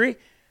country?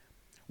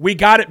 We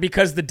got it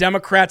because the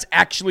Democrats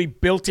actually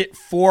built it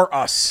for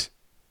us.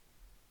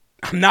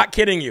 I'm not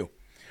kidding you.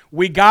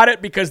 We got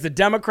it because the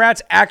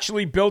Democrats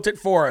actually built it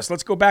for us.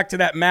 Let's go back to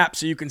that map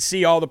so you can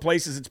see all the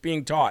places it's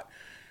being taught.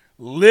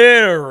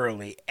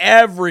 Literally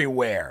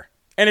everywhere.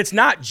 And it's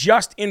not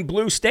just in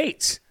blue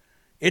states.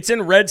 It's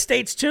in red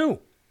states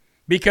too,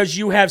 because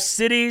you have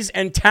cities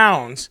and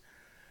towns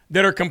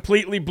that are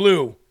completely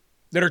blue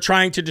that are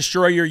trying to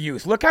destroy your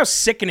youth. Look how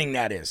sickening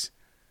that is.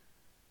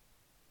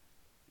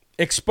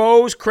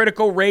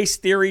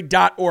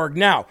 ExposeCriticalRaceTheory.org.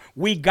 Now,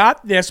 we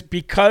got this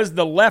because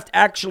the left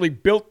actually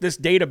built this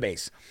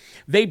database.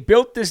 They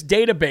built this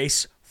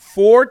database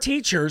for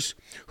teachers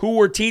who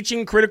were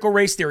teaching critical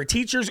race theory,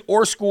 teachers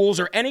or schools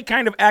or any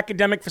kind of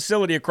academic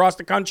facility across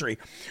the country.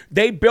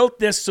 They built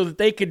this so that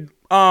they could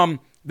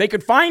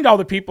find all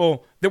the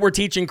people that were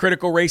teaching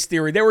critical race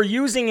theory. They were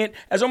using it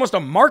as almost a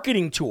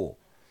marketing tool.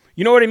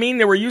 You know what I mean?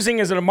 They were using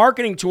it as a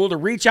marketing tool to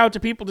reach out to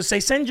people to say,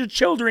 send your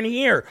children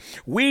here.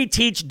 We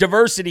teach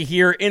diversity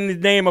here in the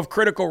name of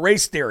critical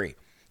race theory.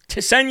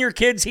 To send your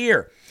kids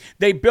here.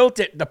 They built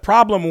it. The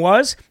problem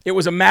was, it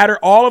was a matter,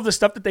 all of the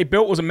stuff that they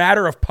built was a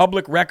matter of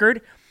public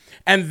record.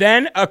 And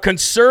then a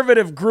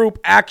conservative group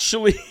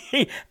actually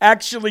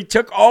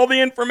took all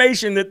the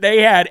information that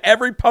they had,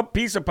 every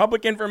piece of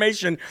public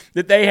information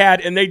that they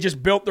had, and they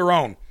just built their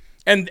own.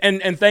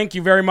 And thank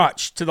you very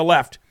much to the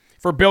left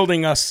for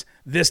building us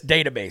this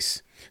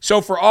database.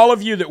 So for all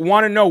of you that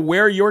want to know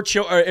where your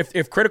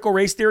if critical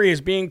race theory is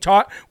being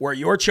taught, where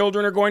your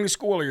children are going to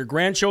school or your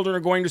grandchildren are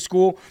going to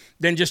school,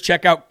 then just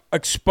check out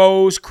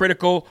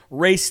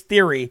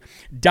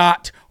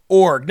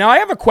ExposeCriticalRaceTheory.org. Now, I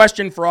have a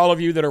question for all of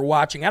you that are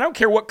watching. I don't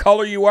care what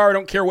color you are. I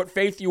don't care what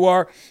faith you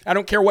are. I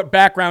don't care what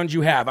background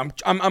you have.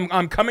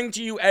 I'm coming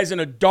to you as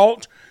an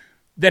adult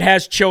that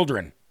has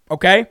children,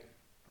 okay?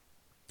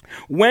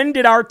 When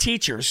did our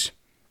teachers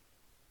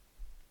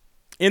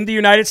in the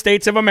United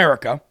States of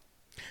America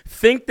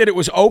think that it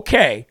was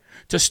okay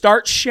to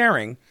start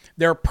sharing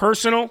their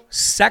personal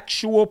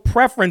sexual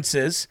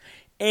preferences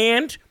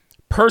and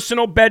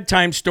personal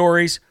bedtime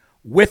stories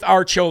with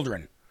our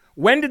children?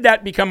 When did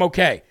that become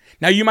okay?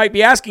 Now, you might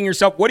be asking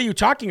yourself, what are you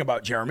talking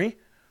about, Jeremy?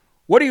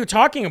 What are you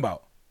talking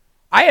about?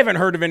 I haven't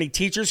heard of any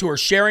teachers who are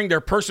sharing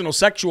their personal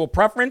sexual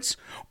preference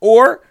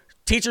or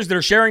teachers that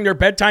are sharing their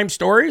bedtime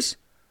stories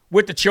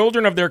with the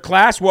children of their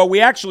class. Well, we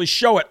actually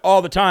show it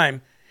all the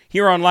time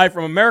here on Live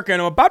from America,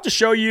 and I'm about to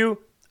show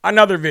you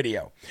another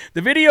video.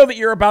 The video that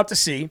you're about to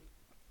see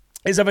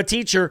is of a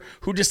teacher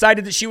who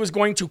decided that she was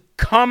going to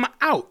come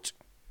out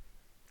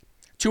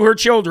to her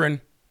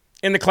children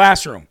in the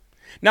classroom.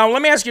 Now,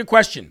 let me ask you a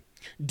question.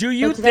 Do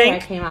you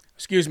think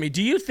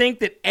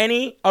that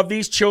any of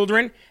these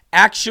children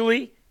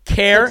actually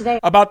care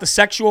about the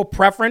sexual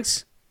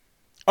preference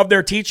of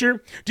their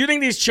teacher? Do you think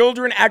these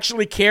children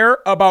actually care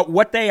about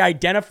what they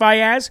identify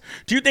as?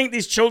 Do you think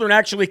these children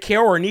actually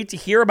care or need to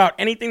hear about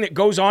anything that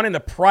goes on in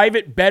the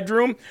private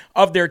bedroom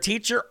of their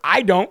teacher?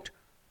 I don't.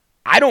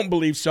 I don't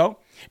believe so.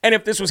 And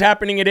if this was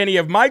happening at any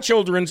of my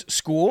children's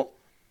school,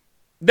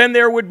 then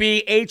there would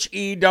be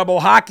HE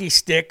double hockey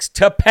sticks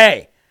to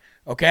pay.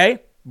 Okay?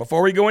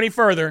 Before we go any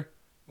further,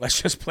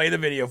 let's just play the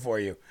video for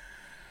you.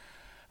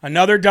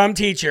 Another dumb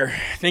teacher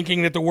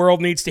thinking that the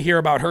world needs to hear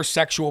about her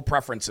sexual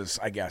preferences,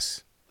 I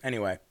guess.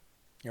 Anyway,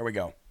 here we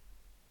go.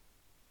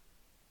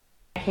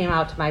 I came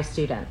out to my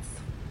students.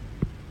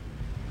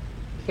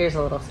 Here's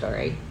a little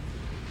story.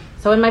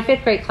 So in my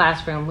 5th grade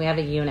classroom, we have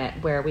a unit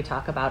where we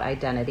talk about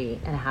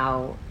identity and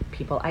how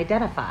people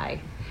identify.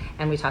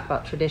 And we talk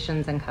about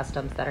traditions and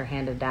customs that are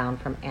handed down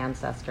from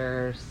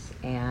ancestors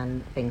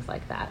and things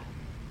like that.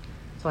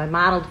 So I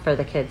modeled for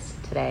the kids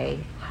today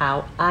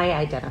how I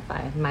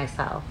identify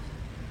myself.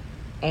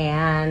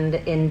 And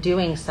in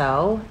doing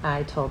so,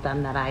 I told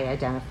them that I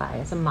identify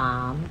as a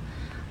mom,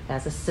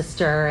 as a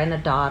sister and a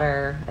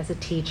daughter, as a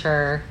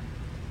teacher.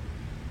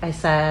 I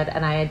said,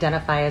 and I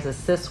identify as a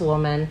cis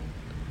woman.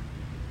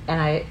 And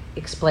I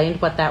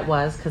explained what that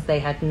was because they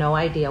had no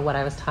idea what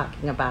I was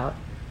talking about.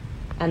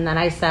 And then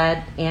I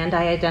said, and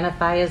I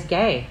identify as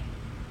gay.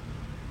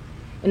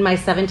 In my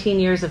 17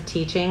 years of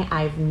teaching,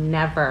 I've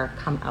never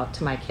come out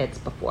to my kids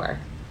before.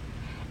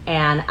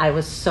 And I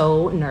was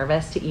so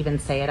nervous to even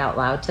say it out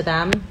loud to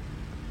them,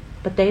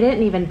 but they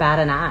didn't even bat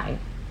an eye.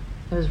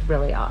 It was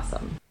really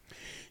awesome.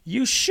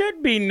 You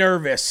should be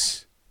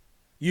nervous,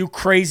 you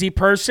crazy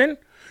person.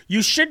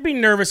 You should be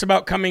nervous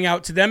about coming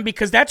out to them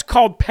because that's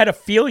called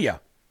pedophilia.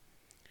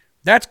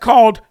 That's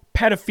called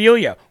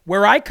pedophilia.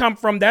 Where I come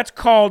from, that's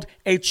called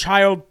a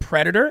child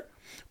predator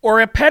or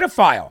a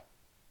pedophile.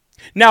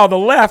 Now, the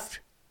left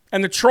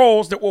and the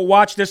trolls that will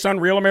watch this on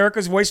Real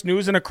America's Voice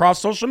News and across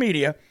social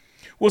media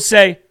will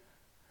say,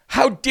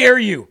 how dare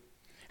you?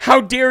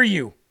 How dare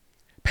you?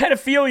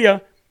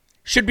 Pedophilia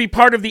should be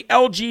part of the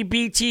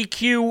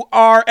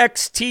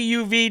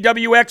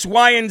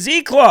LGBTQRXTUVWX, and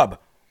Z club.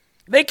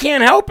 They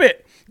can't help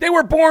it. They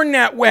were born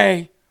that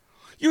way.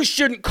 You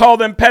shouldn't call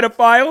them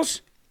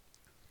pedophiles.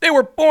 They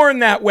were born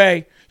that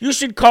way. You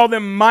should call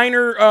them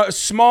minor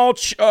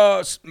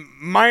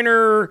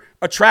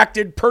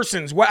attracted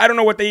persons. I don't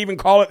know what they even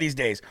call it these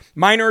days.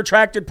 Minor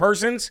attracted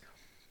persons.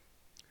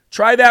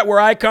 Try that where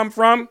I come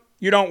from.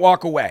 You don't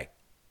walk away.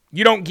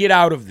 You don't get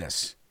out of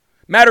this.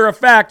 Matter of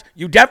fact,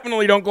 you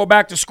definitely don't go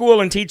back to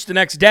school and teach the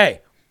next day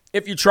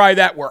if you try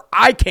that where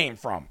I came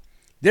from.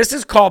 This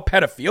is called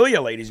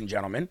pedophilia, ladies and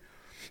gentlemen.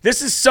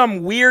 This is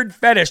some weird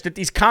fetish that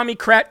these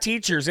commie-crat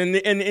teachers in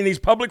these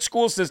public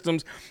school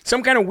systems,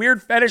 some kind of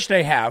weird fetish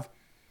they have.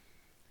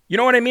 You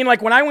know what I mean?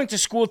 Like when I went to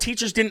school,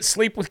 teachers didn't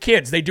sleep with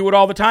kids. They do it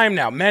all the time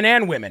now, men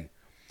and women.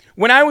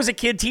 When I was a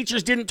kid,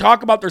 teachers didn't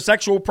talk about their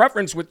sexual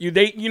preference with you.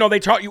 They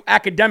taught you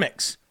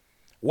academics.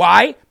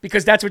 Why?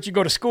 Because that's what you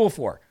go to school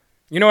for.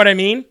 You know what I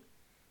mean?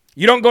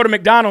 You don't go to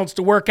McDonald's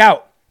to work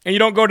out, and you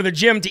don't go to the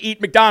gym to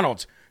eat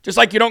McDonald's. Just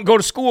like you don't go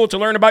to school to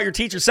learn about your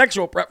teacher's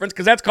sexual preference,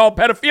 because that's called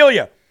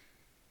pedophilia.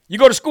 You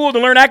go to school to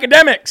learn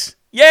academics.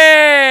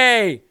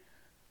 Yay!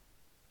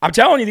 I'm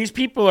telling you, these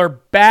people are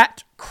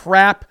bat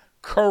crap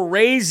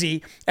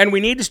crazy, and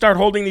we need to start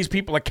holding these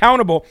people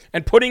accountable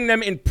and putting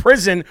them in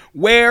prison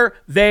where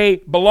they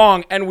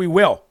belong, and we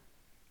will,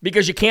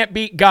 because you can't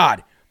beat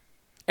God.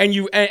 And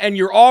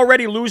you're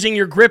already losing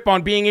your grip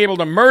on being able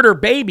to murder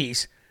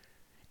babies,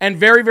 and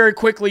very, very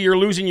quickly you're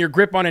losing your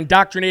grip on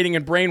indoctrinating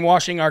and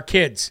brainwashing our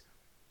kids.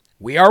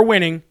 We are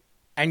winning,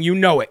 and you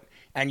know it,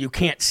 and you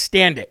can't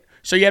stand it.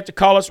 So you have to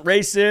call us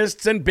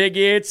racists and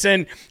bigots,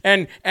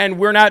 and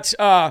we're not.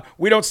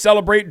 We don't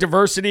celebrate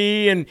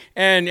diversity, and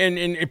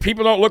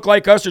people don't look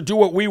like us or do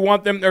what we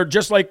want them. They're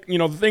just like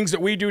the things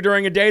that we do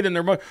during a day.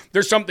 Then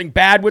there's something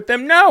bad with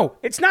them. No,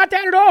 it's not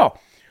that at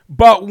all.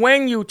 But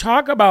when you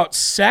talk about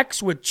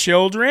sex with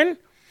children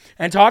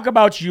and talk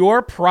about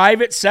your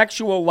private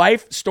sexual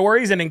life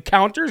stories and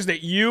encounters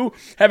that you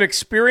have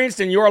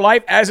experienced in your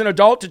life as an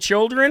adult to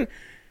children,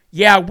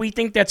 yeah, we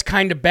think that's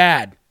kind of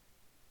bad.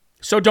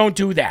 So don't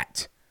do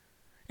that.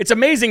 It's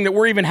amazing that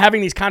we're even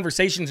having these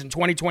conversations in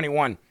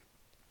 2021.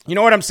 You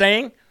know what I'm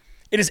saying?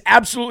 It is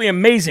absolutely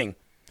amazing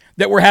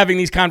that we're having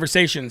these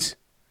conversations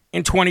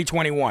in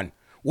 2021.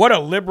 What a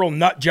liberal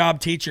nut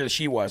job teacher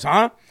she was,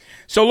 huh?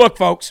 So look,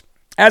 folks,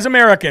 as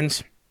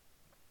Americans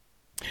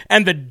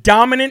and the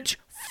dominant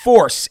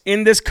force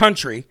in this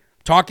country,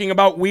 talking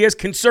about we as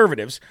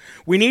conservatives,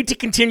 we need to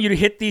continue to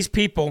hit these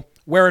people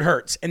where it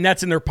hurts, and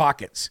that's in their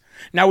pockets.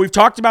 Now, we've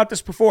talked about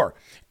this before.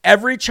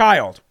 Every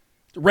child,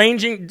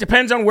 ranging,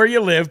 depends on where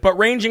you live, but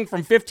ranging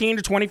from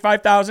 $15,000 to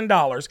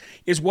 $25,000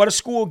 is what a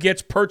school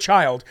gets per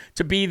child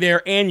to be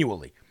there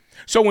annually.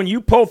 So when you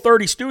pull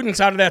 30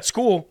 students out of that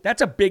school,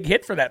 that's a big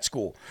hit for that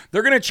school.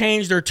 They're going to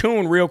change their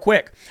tune real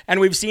quick. And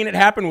we've seen it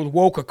happen with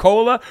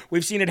Coca-Cola.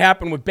 We've seen it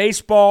happen with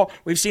baseball.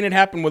 We've seen it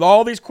happen with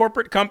all these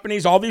corporate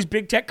companies, all these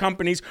big tech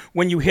companies.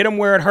 When you hit them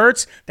where it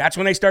hurts, that's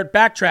when they start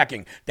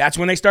backtracking. That's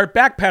when they start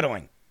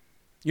backpedaling.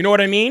 You know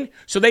what I mean?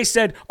 So they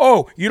said,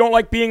 oh, you don't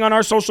like being on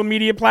our social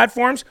media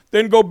platforms?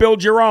 Then go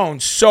build your own.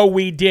 So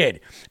we did.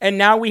 And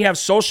now we have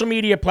social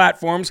media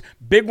platforms,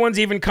 big ones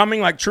even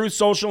coming like Truth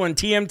Social and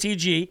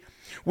TMTG.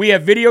 We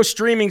have video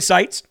streaming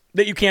sites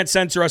that you can't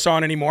censor us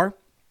on anymore.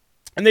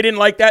 And they didn't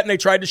like that, and they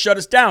tried to shut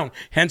us down.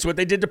 Hence what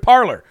they did to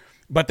Parler.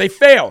 But they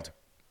failed.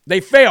 They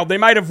failed. They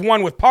might have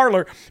won with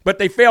Parler, but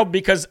they failed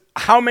because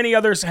how many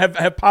others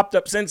have popped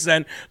up since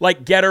then,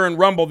 like Getter and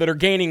Rumble, that are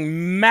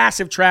gaining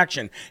massive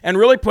traction and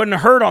really putting a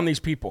hurt on these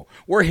people.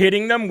 We're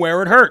hitting them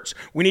where it hurts.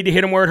 We need to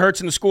hit them where it hurts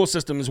in the school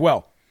system as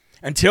well.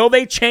 Until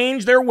they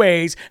change their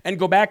ways and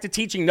go back to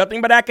teaching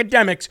nothing but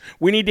academics,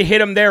 we need to hit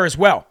them there as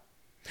well.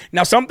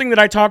 Now, something that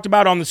I talked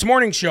about on this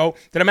morning's show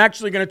that I'm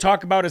actually going to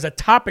talk about as a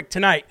topic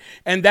tonight,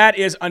 and that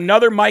is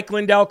another Mike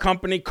Lindell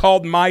company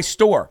called My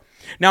Store.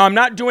 Now, I'm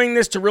not doing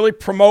this to really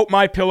promote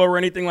MyPillow or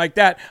anything like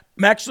that.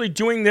 I'm actually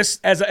doing this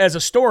as a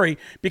story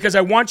because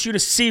I want you to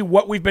see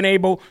what we've been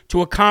able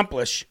to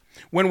accomplish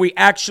when we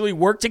actually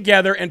work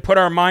together and put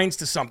our minds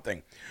to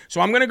something.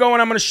 So I'm going to go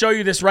and I'm going to show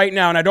you this right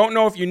now. And I don't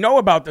know if you know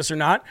about this or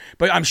not,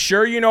 but I'm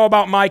sure you know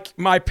about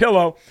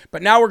MyPillow.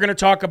 But now we're going to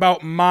talk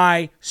about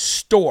My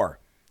Store.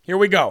 Here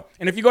we go.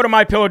 And if you go to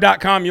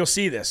mypillow.com, you'll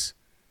see this.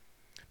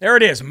 There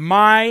it is,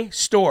 My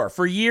Store.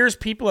 For years,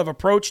 people have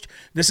approached,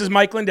 this is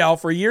Mike Lindell,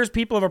 for years,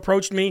 people have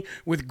approached me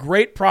with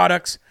great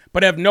products,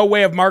 but have no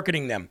way of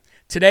marketing them.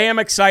 Today, I'm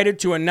excited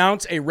to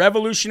announce a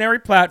revolutionary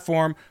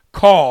platform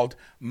called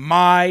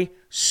My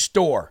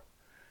Store.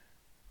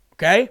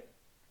 Okay?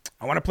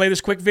 I want to play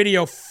this quick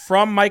video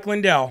from Mike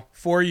Lindell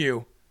for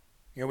you.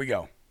 Here we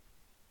go.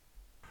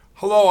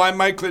 Hello, I'm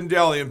Mike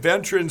Lindell, the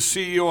inventor and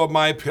CEO of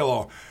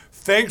MyPillow.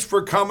 Thanks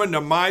for coming to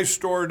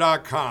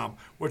mystore.com.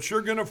 What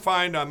you're going to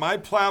find on my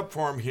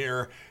platform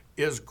here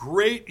is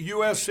great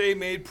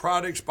USA-made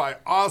products by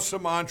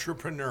awesome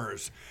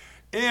entrepreneurs.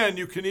 And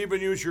you can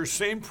even use your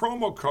same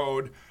promo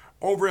code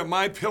over at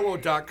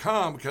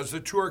mypillow.com because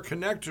the two are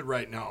connected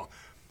right now.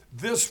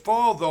 This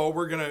fall, though,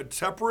 we're going to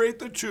separate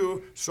the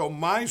two, so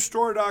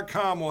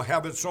mystore.com will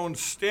have its own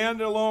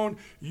standalone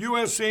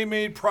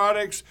USA-made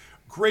products,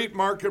 great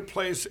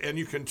marketplace, and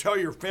you can tell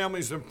your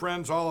families and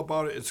friends all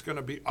about it. It's going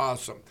to be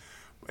awesome.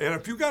 And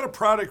if you've got a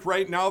product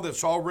right now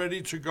that's all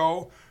ready to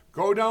go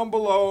down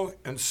below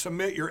and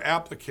submit your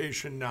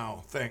application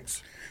now.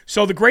 Thanks.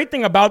 So the great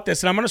thing about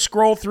this, and I'm going to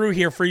scroll through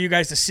here for you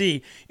guys to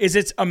see, is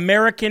it's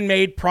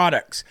American-made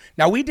products.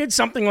 Now, we did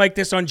something like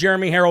this on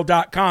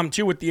JeremyHerald.com,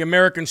 too, with the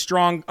American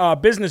Strong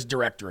Business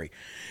Directory.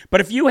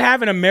 But if you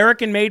have an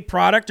American-made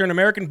product or an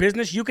American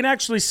business, you can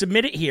actually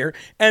submit it here,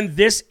 and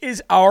this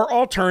is our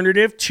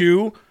alternative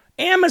to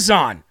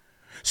Amazon.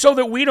 so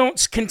that we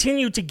don't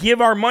continue to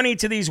give our money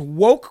to these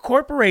woke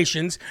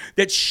corporations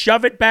that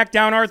shove it back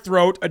down our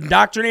throat,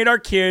 indoctrinate our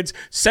kids,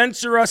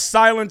 censor us,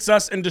 silence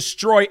us, and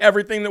destroy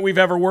everything that we've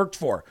ever worked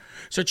for.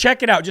 So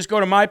check it out. Just go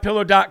to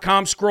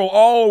mypillow.com, scroll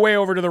all the way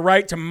over to the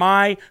right to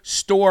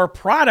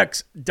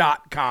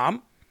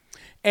mystoreproducts.com.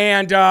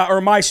 And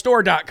or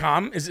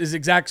mystore.com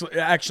is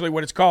actually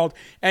what it's called,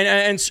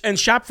 and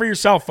shop for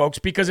yourself, folks,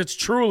 because it's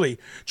truly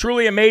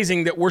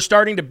amazing that we're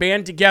starting to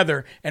band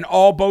together and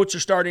all boats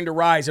are starting to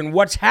rise. And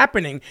what's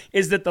happening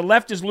is that the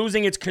left is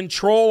losing its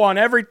control on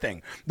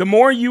everything. The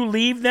more you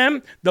leave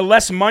them, the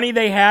less money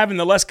they have and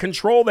the less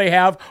control they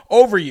have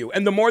over you,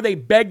 and the more they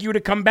beg you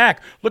to come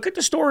back. Look at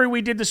the story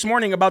we did this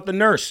morning about the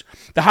nurse.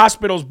 The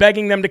hospital's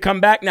begging them to come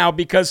back now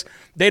because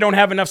they don't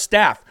have enough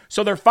staff.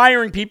 So they're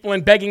firing people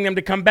and begging them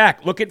to come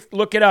back. Look at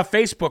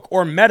Facebook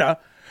or Meta.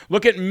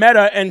 Look at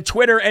Meta and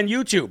Twitter and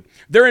YouTube.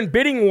 They're in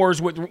bidding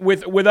wars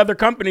with other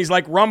companies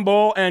like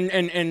Rumble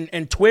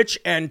and Twitch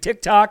and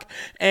TikTok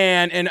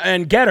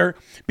and Getter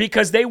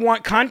because they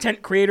want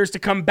content creators to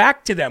come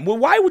back to them. Well,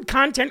 why would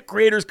content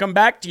creators come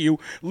back to you,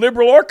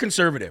 liberal or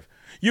conservative?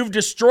 You've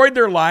destroyed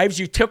their lives.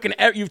 You've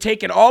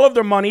taken all of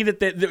their money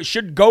that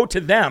should go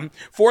to them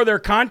for their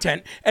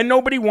content, and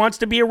nobody wants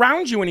to be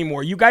around you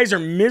anymore. You guys are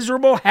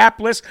miserable,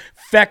 hapless,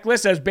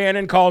 feckless, as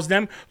Bannon calls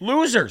them,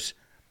 losers.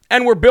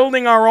 And we're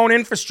building our own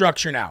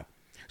infrastructure now.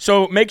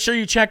 So make sure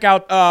you check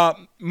out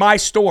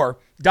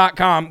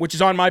mystore.com, which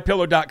is on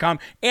mypillow.com,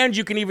 and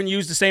you can even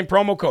use the same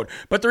promo code.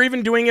 But they're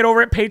even doing it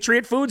over at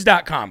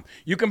patriotfoods.com.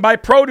 You can buy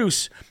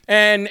produce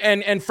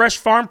and fresh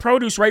farm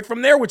produce right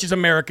from there, which is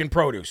American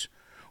produce.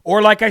 Or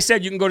like I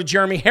said, you can go to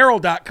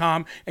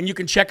jeremyherald.com and you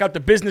can check out the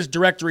business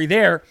directory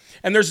there.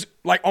 And there's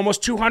like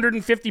almost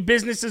 250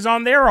 businesses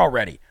on there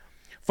already.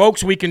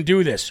 Folks, we can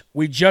do this.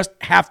 We just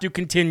have to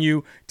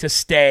continue to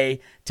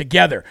stay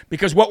together.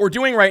 Because what we're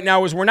doing right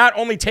now is we're not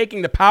only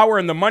taking the power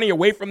and the money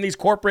away from these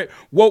corporate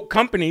woke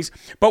companies,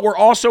 but we're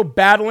also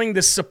battling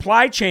the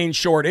supply chain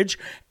shortage,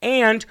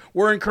 and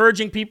we're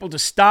encouraging people to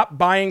stop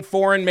buying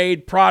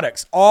foreign-made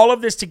products. All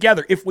of this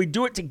together, if we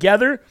do it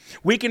together,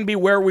 we can be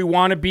where we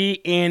want to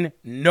be in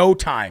no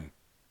time.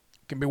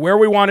 We can be where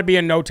we want to be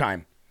in no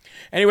time.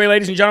 Anyway,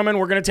 ladies and gentlemen,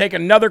 we're going to take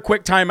another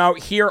quick time out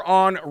here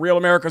on Real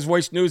America's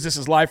Voice News. This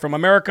is Live from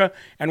America,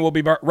 and we'll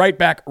be right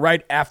back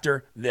right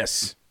after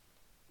this.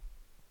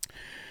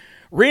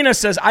 Rena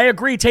says, I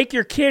agree. Take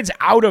your kids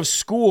out of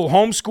school,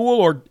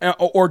 homeschool,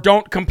 or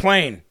don't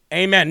complain.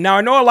 Amen. Now,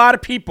 I know a lot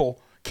of people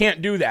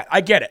can't do that.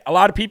 I get it. A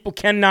lot of people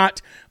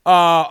cannot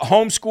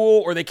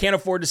homeschool, or they can't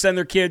afford to send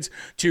their kids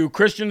to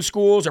Christian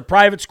schools or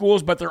private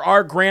schools, but there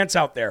are grants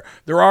out there.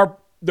 There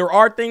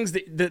are things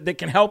that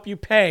can help you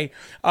pay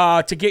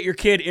to get your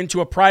kid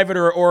into a private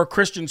or a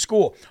Christian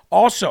school.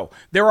 Also,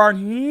 there are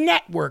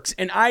networks,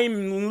 and I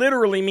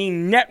literally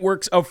mean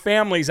networks of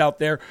families out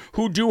there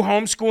who do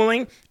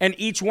homeschooling, and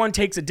each one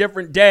takes a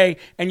different day,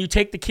 and you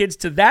take the kids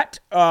to that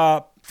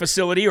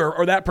facility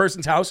or that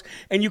person's house,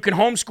 and you can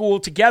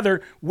homeschool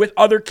together with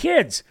other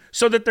kids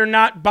so that they're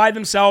not by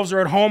themselves or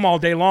at home all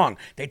day long.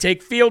 They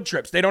take field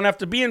trips. They don't have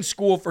to be in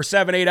school for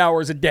 7-8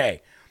 hours a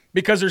day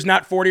because there's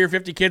not 40 or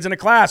 50 kids in a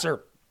class,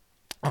 or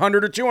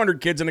 100 or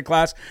 200 kids in a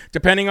class,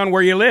 depending on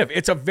where you live.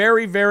 It's a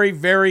very, very,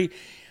 very,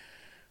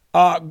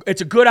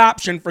 it's a good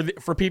option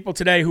for people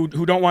today who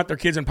don't want their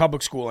kids in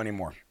public school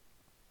anymore.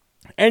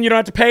 And you don't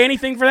have to pay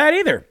anything for that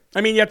either.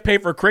 I mean, you have to pay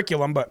for a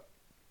curriculum, but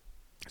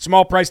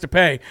small price to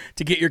pay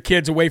to get your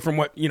kids away from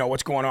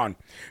what's going on.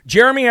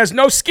 Jeremy has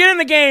no skin in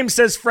the game,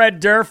 says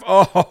Fred Durf.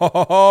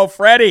 Oh,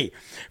 Freddie,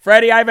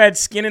 I've had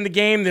skin in the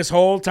game this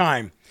whole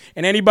time.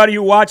 And anybody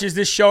who watches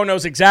this show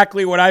knows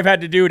exactly what I've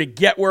had to do to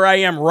get where I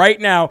am right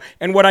now,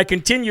 and what I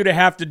continue to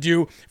have to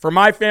do for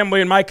my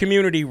family and my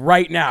community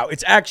right now.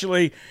 It's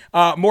actually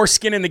more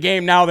skin in the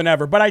game now than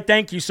ever. But I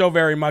thank you so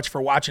very much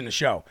for watching the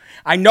show.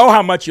 I know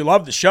how much you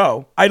love the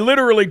show. I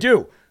literally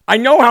do. I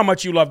know how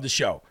much you love the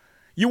show.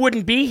 You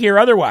wouldn't be here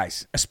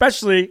otherwise,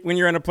 especially when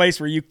you're in a place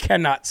where you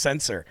cannot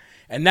censor.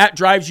 And that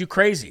drives you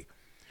crazy.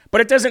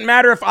 But it doesn't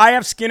matter if I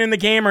have skin in the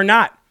game or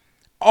not.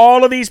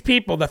 All of these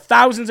people, the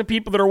thousands of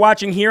people that are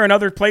watching here and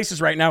other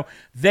places right now,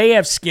 they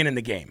have skin in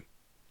the game.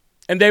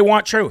 And they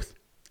want truth.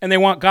 And they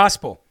want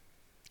gospel.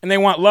 And they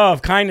want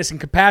love, kindness, and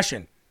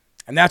compassion.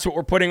 And that's what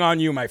we're putting on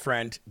you, my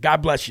friend. God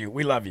bless you.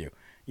 We love you.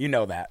 You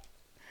know that.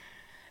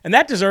 And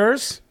that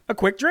deserves a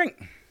quick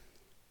drink.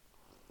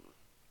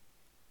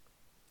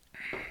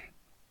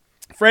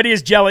 Freddie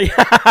is jelly.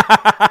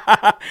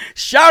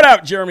 Shout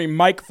out, Jeremy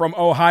Mike from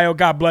Ohio.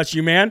 God bless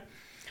you, man.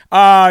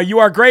 You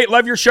are great.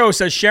 Love your show,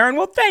 says Sharon.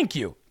 Well, thank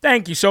you.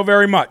 Thank you so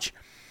very much.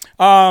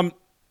 Freddie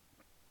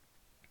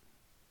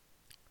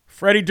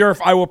Durf,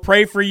 I will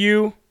pray for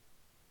you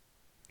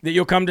that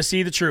you'll come to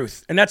see the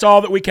truth. And that's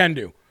all that we can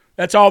do.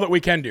 That's all that we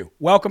can do.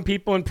 Welcome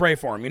people and pray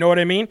for them. You know what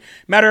I mean?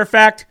 Matter of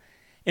fact,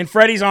 in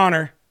Freddie's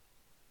honor,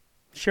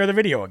 share the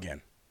video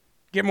again.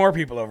 Get more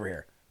people over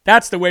here.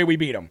 That's the way we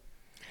beat them.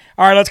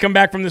 All right, let's come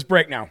back from this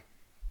break now.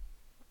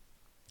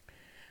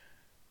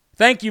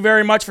 Thank you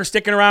very much for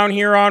sticking around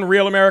here on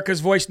Real America's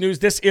Voice News.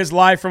 This is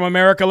Live from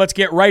America. Let's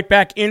get right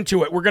back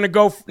into it. We're going to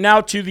go now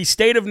to the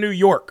state of New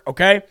York,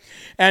 okay?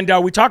 And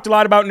we talked a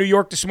lot about New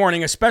York this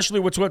morning, especially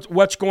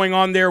what's going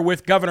on there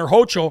with Governor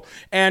Hochul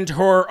and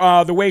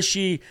her the way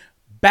she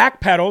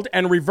backpedaled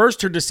and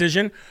reversed her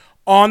decision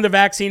on the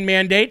vaccine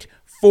mandate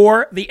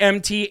for the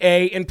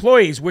MTA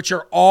employees, which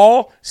are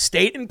all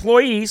state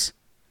employees,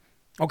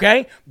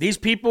 okay? These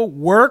people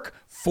work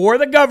for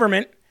the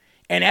government,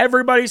 and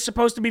everybody's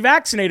supposed to be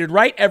vaccinated,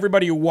 right?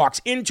 Everybody who walks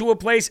into a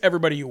place,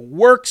 everybody who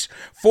works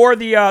for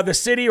the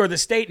city or the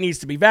state needs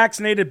to be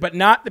vaccinated, but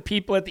not the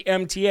people at the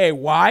MTA.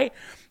 Why?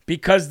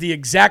 Because the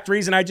exact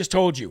reason I just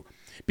told you.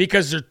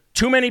 Because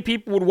too many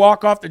people would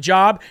walk off the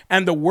job,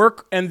 and the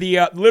work and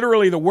the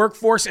literally the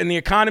workforce and the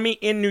economy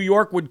in New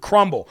York would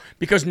crumble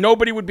because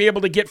nobody would be able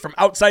to get from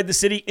outside the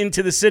city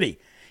into the city.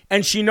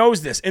 And she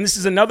knows this. And this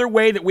is another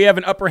way that we have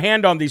an upper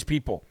hand on these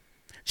people.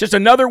 Just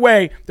another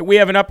way that we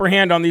have an upper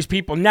hand on these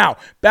people. Now,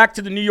 back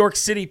to the New York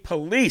City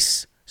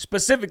police,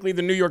 specifically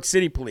the New York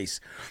City police.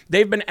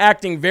 They've been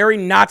acting very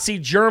Nazi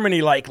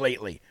Germany-like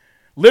lately.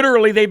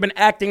 Literally, they've been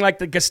acting like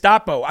the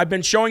Gestapo. I've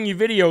been showing you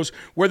videos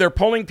where they're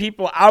pulling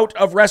people out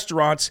of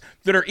restaurants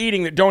that are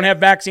eating that don't have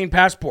vaccine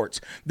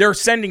passports. They're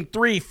sending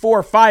 3,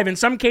 4, 5, in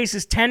some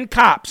cases 10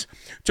 cops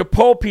to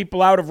pull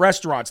people out of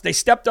restaurants. They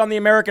stepped on the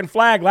American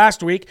flag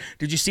last week.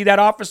 Did you see that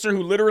officer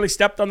who literally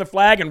stepped on the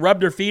flag and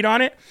rubbed her feet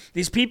on it?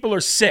 These people are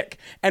sick.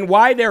 And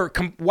why they're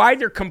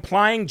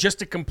complying just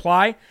to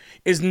comply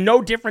is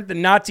no different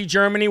than Nazi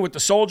Germany with the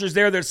soldiers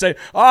there that say,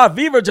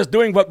 we were just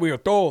doing what we were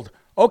told.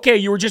 Okay,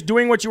 you were just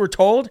doing what you were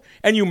told,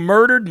 and you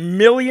murdered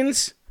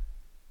millions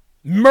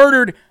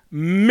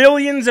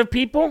of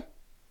people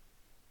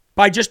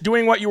by just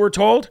doing what you were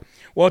told?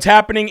 Well, it's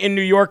happening in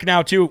New York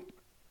now, too.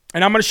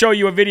 And I'm going to show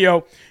you a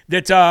video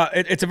that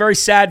it's a very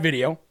sad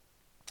video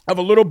of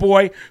a little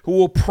boy who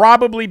will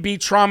probably be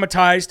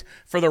traumatized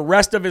for the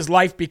rest of his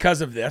life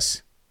because of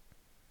this.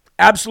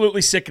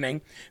 Absolutely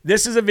sickening.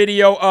 This is a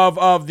video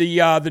of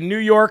the New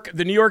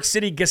York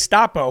City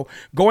Gestapo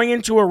going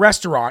into a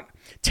restaurant,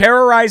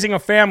 terrorizing a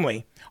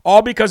family,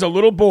 all because a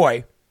little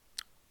boy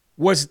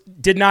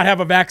did not have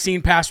a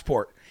vaccine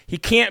passport. He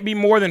can't be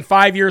more than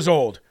 5 years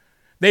old.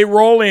 They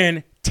roll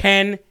in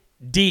 10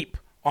 deep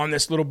on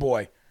this little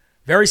boy.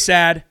 Very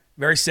sad,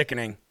 very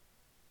sickening.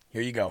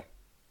 Here you go.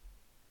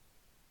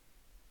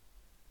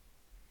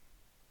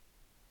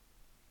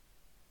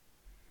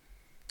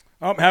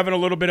 Oh, I'm having a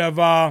little bit of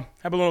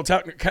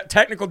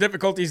technical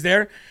difficulties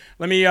there.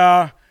 Let me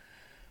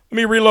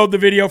reload the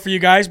video for you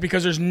guys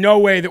because there's no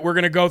way that we're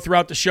going to go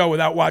throughout the show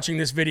without watching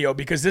this video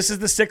because this is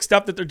the sick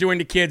stuff that they're doing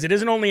to kids. It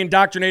isn't only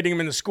indoctrinating them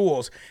in the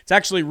schools, it's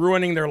actually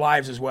ruining their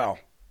lives as well.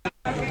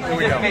 Here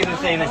we go. Basically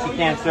saying that you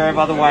can't serve,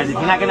 otherwise if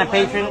you're not going to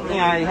patron,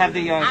 you have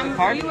the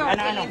card. I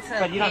know,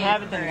 but you don't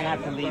have it, then you're going to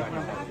have to leave.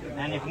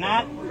 And if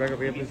not, right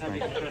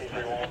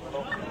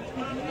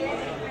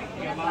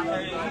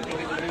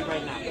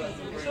now.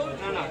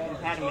 No,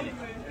 just had a minute.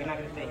 You're not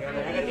going to stay here.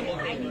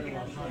 Okay? You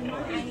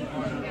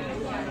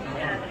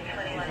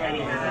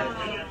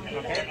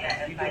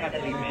do have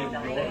to leave, man.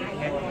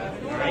 Okay?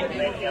 All right?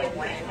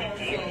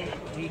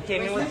 You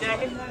came in with a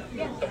jacket? You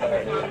have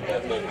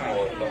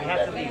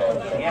to leave.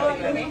 You have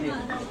to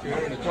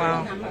leave.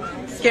 Wow.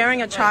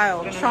 Scaring a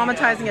child.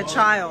 Traumatizing a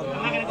child.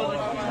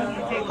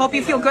 Hope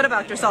you feel good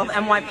about yourself,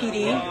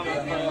 NYPD.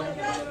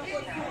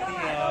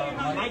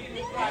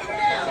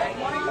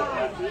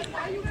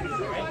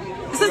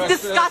 This is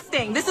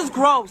disgusting. This is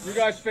gross. You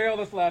guys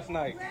failed us last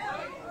night.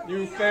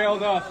 You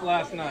failed us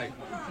last night.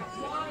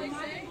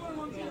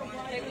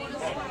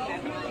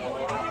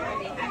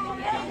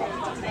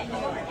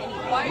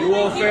 You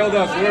all failed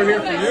us. We're here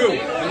for you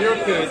and your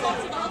kids.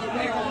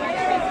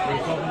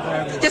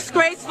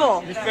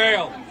 Disgraceful. You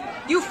failed.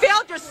 You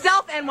failed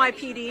yourself,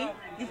 NYPD.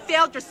 You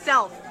failed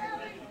yourself.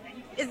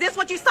 Is this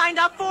what you signed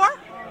up for?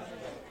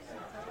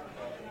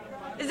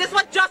 Is this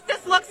what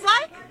justice looks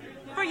like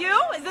for you?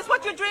 Is this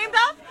what you dreamed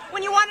of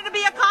when you wanted to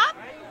be a cop?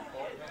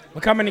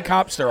 Look how many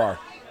cops there are.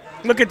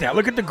 Look at that.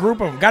 Look at the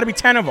group of them. Got to be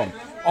 10 of them.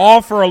 All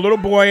for a little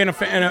boy and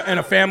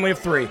a family of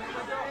 3.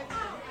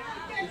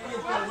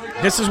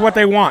 This is what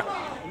they want.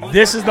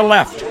 This is the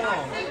left.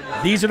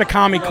 These are the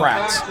commie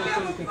crats. You're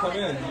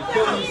killing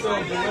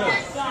yourselves to live.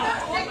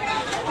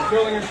 You're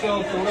killing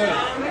yourselves to live.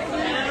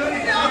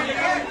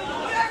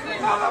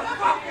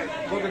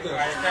 Look at this.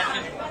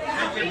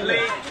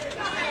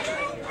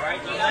 All right,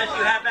 unless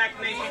you have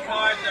vaccination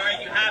cards, all right,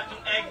 you have to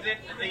exit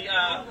the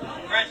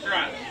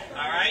restaurant,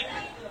 all right?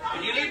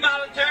 If you leave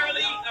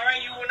voluntarily, all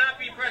right, you will not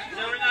be pressed,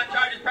 there will not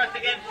charges pressed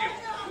against you.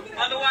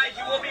 Otherwise,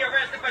 you will be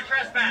arrested for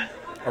trespass.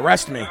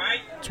 Arrest me. All right?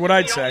 That's what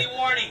I'd say. Only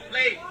warning,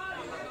 please.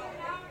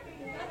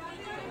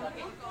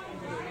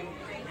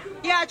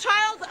 Yeah, a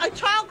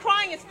child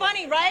crying is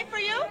funny, right, for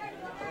you?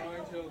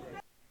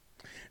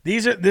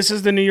 This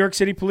is the New York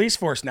City police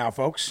force now,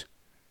 folks.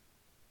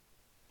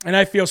 And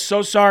I feel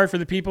so sorry for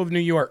the people of New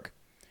York.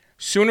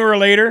 Sooner or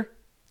later,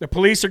 The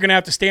police are going to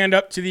have to stand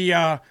up to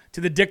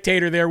the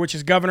dictator there, which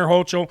is Governor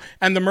Hochul,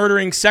 and the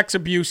murdering sex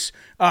abuser,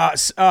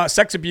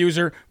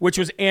 which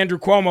was Andrew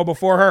Cuomo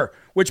before her,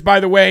 which, by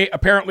the way,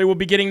 apparently will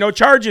be getting no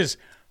charges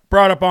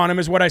brought up on him,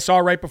 is what I saw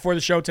right before the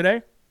show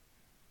today.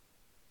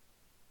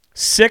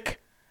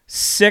 Sick,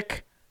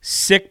 sick,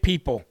 sick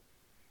people.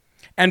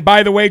 And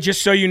by the way,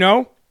 just so you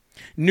know,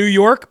 New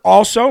York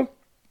also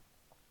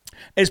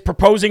is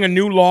proposing a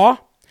new law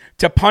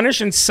to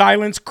punish and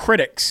silence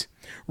critics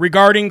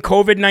regarding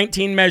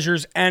COVID-19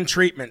 measures and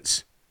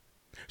treatments.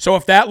 So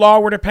if that law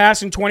were to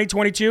pass in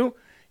 2022,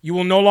 you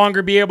will no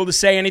longer be able to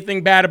say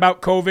anything bad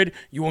about COVID.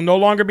 You will no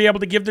longer be able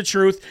to give the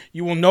truth.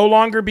 You will no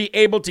longer be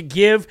able to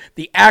give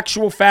the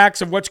actual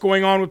facts of what's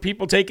going on with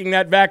people taking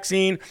that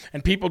vaccine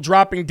and people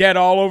dropping dead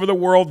all over the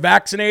world,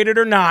 vaccinated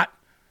or not.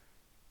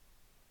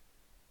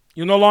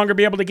 You'll no longer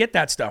be able to get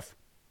that stuff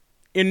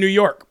in New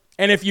York.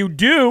 And if you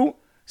do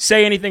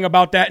say anything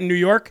about that in New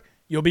York,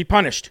 you'll be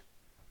punished.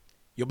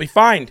 You'll be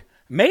fined.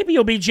 Maybe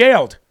you'll be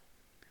jailed.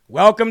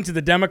 Welcome to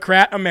the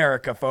Democrat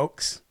America,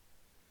 folks.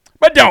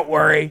 But don't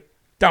worry.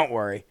 Don't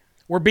worry.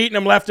 We're beating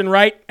them left and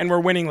right, and we're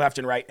winning left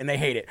and right, and they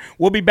hate it.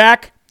 We'll be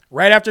back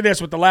right after this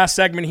with the last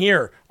segment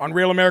here on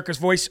Real America's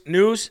Voice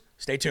News.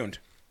 Stay tuned.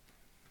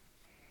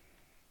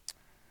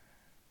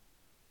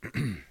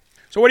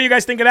 So what do you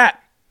guys think of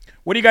that?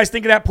 What do you guys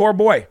think of that poor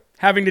boy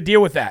having to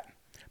deal with that?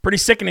 Pretty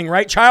sickening,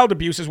 right? Child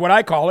abuse is what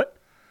I call it.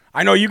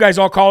 I know you guys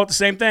all call it the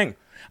same thing.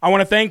 I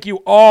want to thank you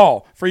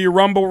all for your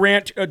Rumble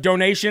Rant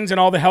donations and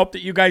all the help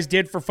that you guys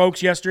did for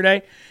folks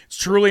yesterday. It's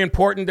truly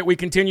important that we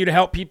continue to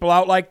help people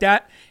out like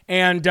that.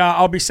 And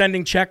I'll be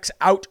sending checks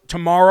out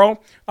tomorrow.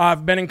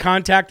 I've been in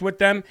contact with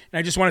them, and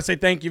I just want to say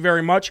thank you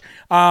very much.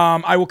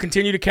 I will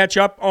continue to catch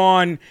up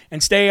on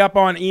and stay up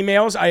on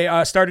emails.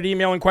 I started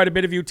emailing quite a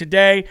bit of you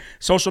today,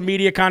 social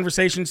media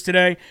conversations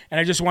today,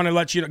 and I just want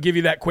to give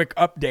you that quick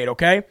update,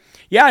 okay?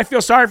 Yeah, I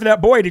feel sorry for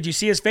that boy. Did you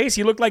see his face?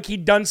 He looked like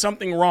he'd done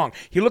something wrong.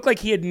 He looked like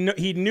he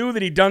knew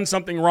that he'd done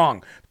something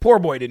wrong. Poor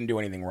boy didn't do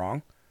anything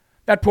wrong.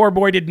 That poor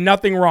boy did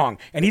nothing wrong.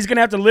 And he's going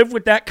to have to live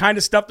with that kind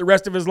of stuff the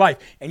rest of his life.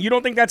 And you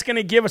don't think that's going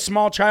to give a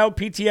small child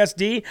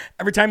PTSD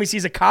every time he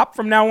sees a cop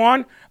from now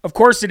on? Of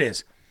course it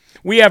is.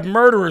 We have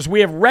murderers.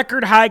 We have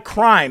record high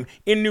crime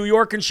in New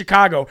York and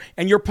Chicago.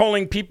 And you're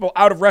pulling people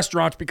out of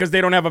restaurants because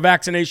they don't have a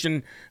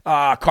vaccination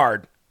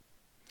card.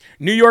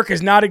 New York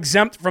is not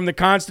exempt from the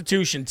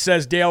Constitution,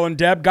 says Dale and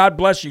Deb. God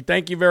bless you.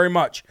 Thank you very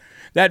much.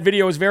 That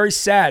video is very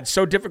sad.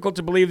 So difficult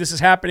to believe this is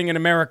happening in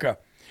America.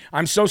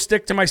 I'm so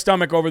sick to my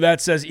stomach over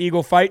that, says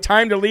Eagle Fight.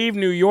 Time to leave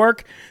New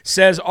York,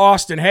 says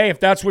Austin. Hey,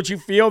 if that's what you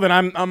feel, then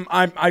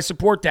I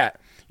support that.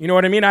 You know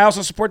what I mean? I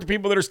also support the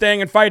people that are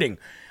staying and fighting.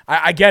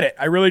 I get it.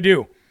 I really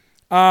do.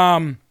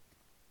 I've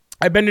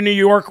been to New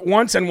York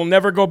once and will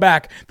never go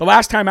back. The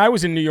last time I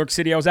was in New York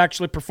City, I was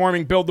actually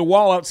performing Build the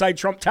Wall outside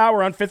Trump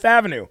Tower on 5th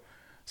Avenue.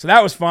 So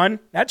that was fun.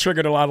 That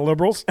triggered a lot of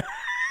liberals.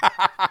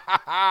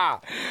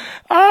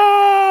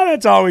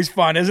 That's always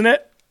fun, isn't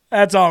it?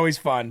 That's always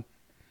fun.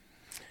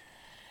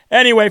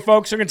 Anyway,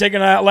 folks, we're going to take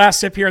a last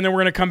sip here, and then we're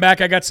going to come back.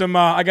 I got some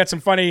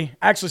funny,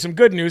 actually some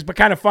good news, but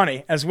kind of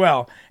funny as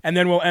well. And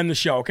then we'll end the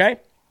show, okay?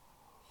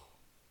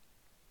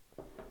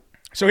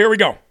 So here we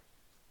go.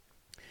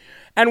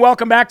 And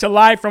welcome back to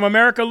Live from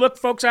America. Look,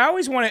 folks, I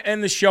always want to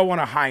end the show on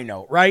a high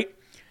note, right?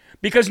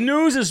 Because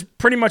news is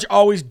pretty much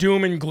always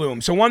doom and gloom.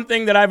 So one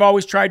thing that I've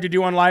always tried to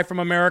do on Live from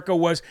America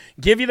was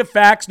give you the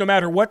facts no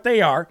matter what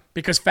they are,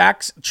 because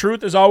facts,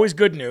 truth is always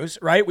good news,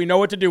 right? We know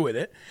what to do with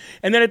it.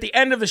 And then at the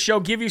end of the show,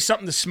 give you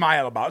something to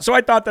smile about. So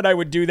I thought that I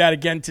would do that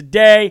again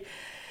today.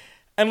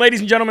 And ladies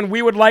and gentlemen,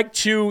 we would like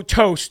to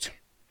toast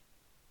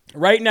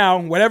right now,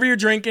 whatever you're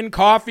drinking,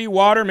 coffee,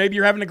 water, maybe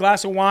you're having a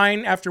glass of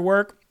wine after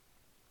work,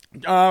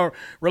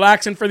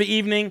 relaxing for the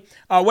evening,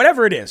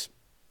 whatever it is.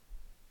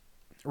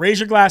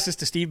 Raise your glasses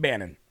to Steve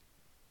Bannon.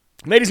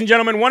 Ladies and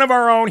gentlemen, one of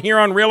our own here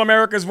on Real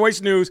America's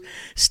Voice News,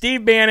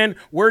 Steve Bannon,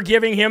 we're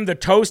giving him the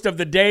toast of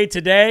the day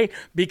today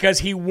because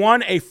he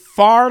won a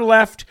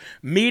far-left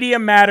Media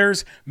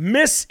Matters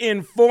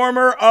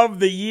Misinformer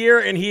of the Year,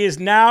 and he is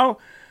now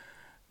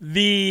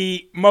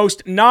the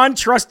most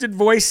non-trusted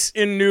voice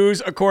in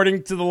news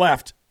according to the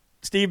left.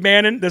 Steve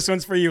Bannon, this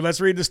one's for you.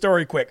 Let's read the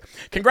story quick.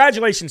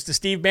 Congratulations to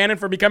Steve Bannon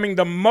for becoming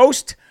the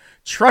most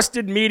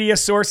trusted media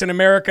source in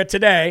America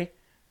today.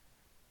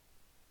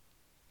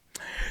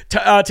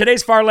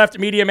 Today's Far Left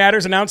Media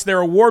Matters announced their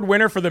award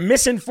winner for the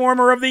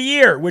Misinformer of the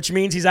Year, which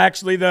means he's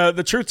actually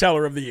the truth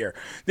teller of the year.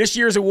 This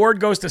year's award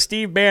goes to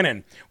Steve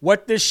Bannon.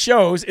 What this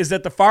shows is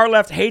that the far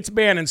left hates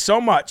Bannon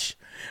so much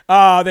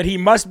that he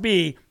must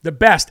be the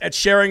best at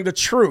sharing the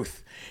truth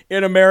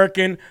in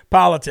American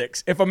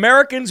politics. If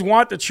Americans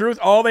want the truth,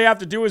 all they have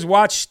to do is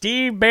watch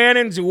Steve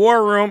Bannon's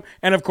War Room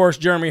and, of course,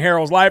 Jeremy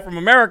Harrell's Live from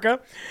America.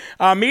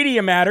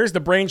 Media Matters, the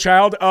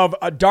brainchild of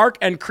a dark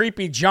and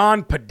creepy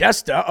John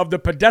Podesta of the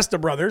Podesta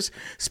brothers,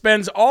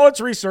 spends all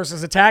its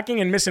resources attacking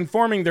and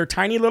misinforming their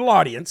tiny little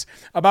audience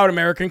about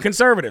American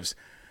conservatives.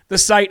 The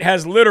site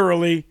has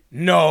literally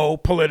no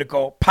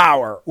political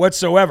power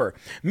whatsoever.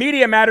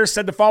 Media Matters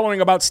said the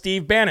following about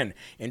Steve Bannon.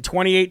 In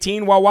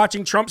 2018, while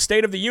watching Trump's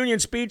State of the Union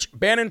speech,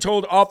 Bannon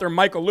told author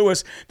Michael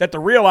Lewis that the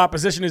real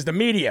opposition is the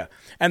media,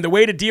 and the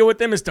way to deal with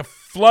them is to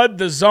flood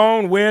the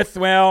zone with,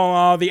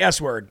 the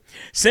S word.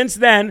 Since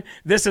then,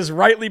 this has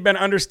rightly been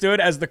understood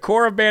as the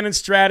core of Bannon's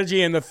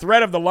strategy and the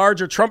threat of the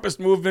larger Trumpist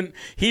movement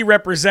he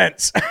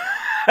represents.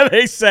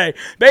 They say.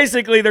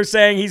 Basically, they're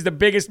saying he's the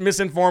biggest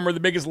misinformer, the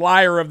biggest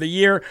liar of the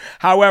year.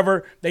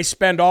 However, they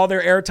spend all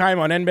their airtime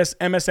on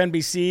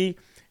MSNBC,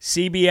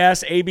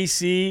 CBS,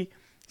 ABC,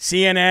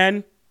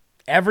 CNN,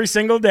 every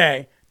single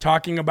day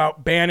talking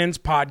about Bannon's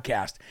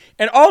podcast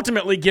and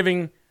ultimately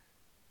giving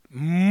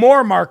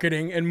more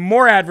marketing and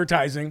more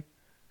advertising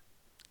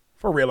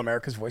for Real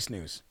America's Voice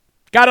News.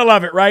 Gotta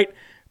love it, right?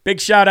 Big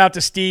shout out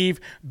to Steve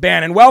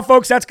Bannon. Well,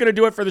 folks, that's going to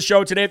do it for the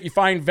show today. If you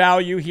find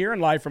value here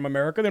in Live from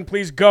America, then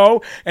please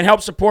go and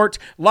help support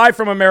Live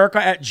from America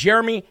at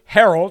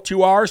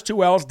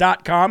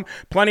JeremyHerrell.com.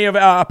 Plenty of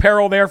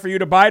apparel there for you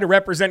to buy to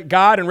represent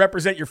God and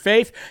represent your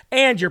faith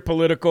and your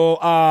political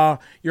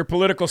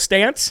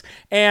stance.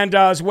 And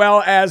as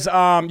well as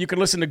you can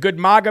listen to good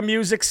MAGA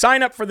music,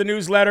 sign up for the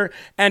newsletter,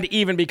 and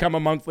even become a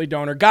monthly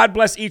donor. God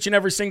bless each and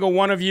every single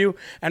one of you.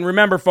 And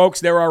remember,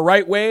 folks, there are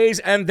right ways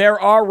and there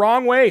are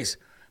wrong ways.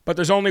 But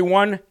there's only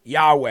one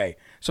Yahweh.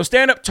 So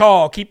stand up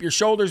tall, keep your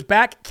shoulders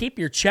back, keep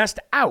your chest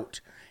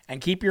out, and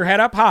keep your head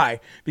up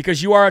high,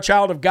 because you are a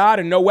child of God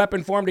and no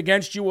weapon formed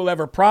against you will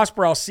ever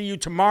prosper. I'll see you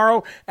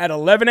tomorrow at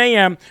 11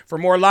 a.m. for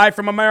more Live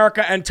from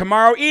America. And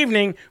tomorrow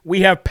evening,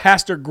 we have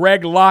Pastor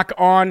Greg Locke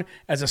on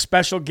as a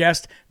special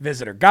guest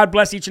visitor. God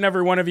bless each and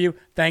every one of you.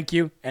 Thank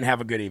you, and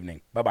have a good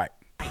evening. Bye-bye.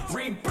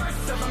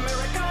 Rebirth of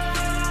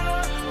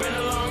America. Been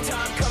a long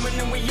time coming,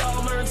 and we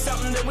all learned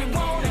something that we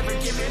won't ever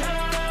give it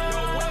up.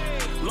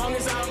 Long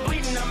as I'm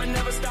bleeding, I'ma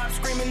never stop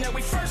screaming that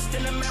we first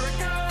in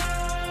America.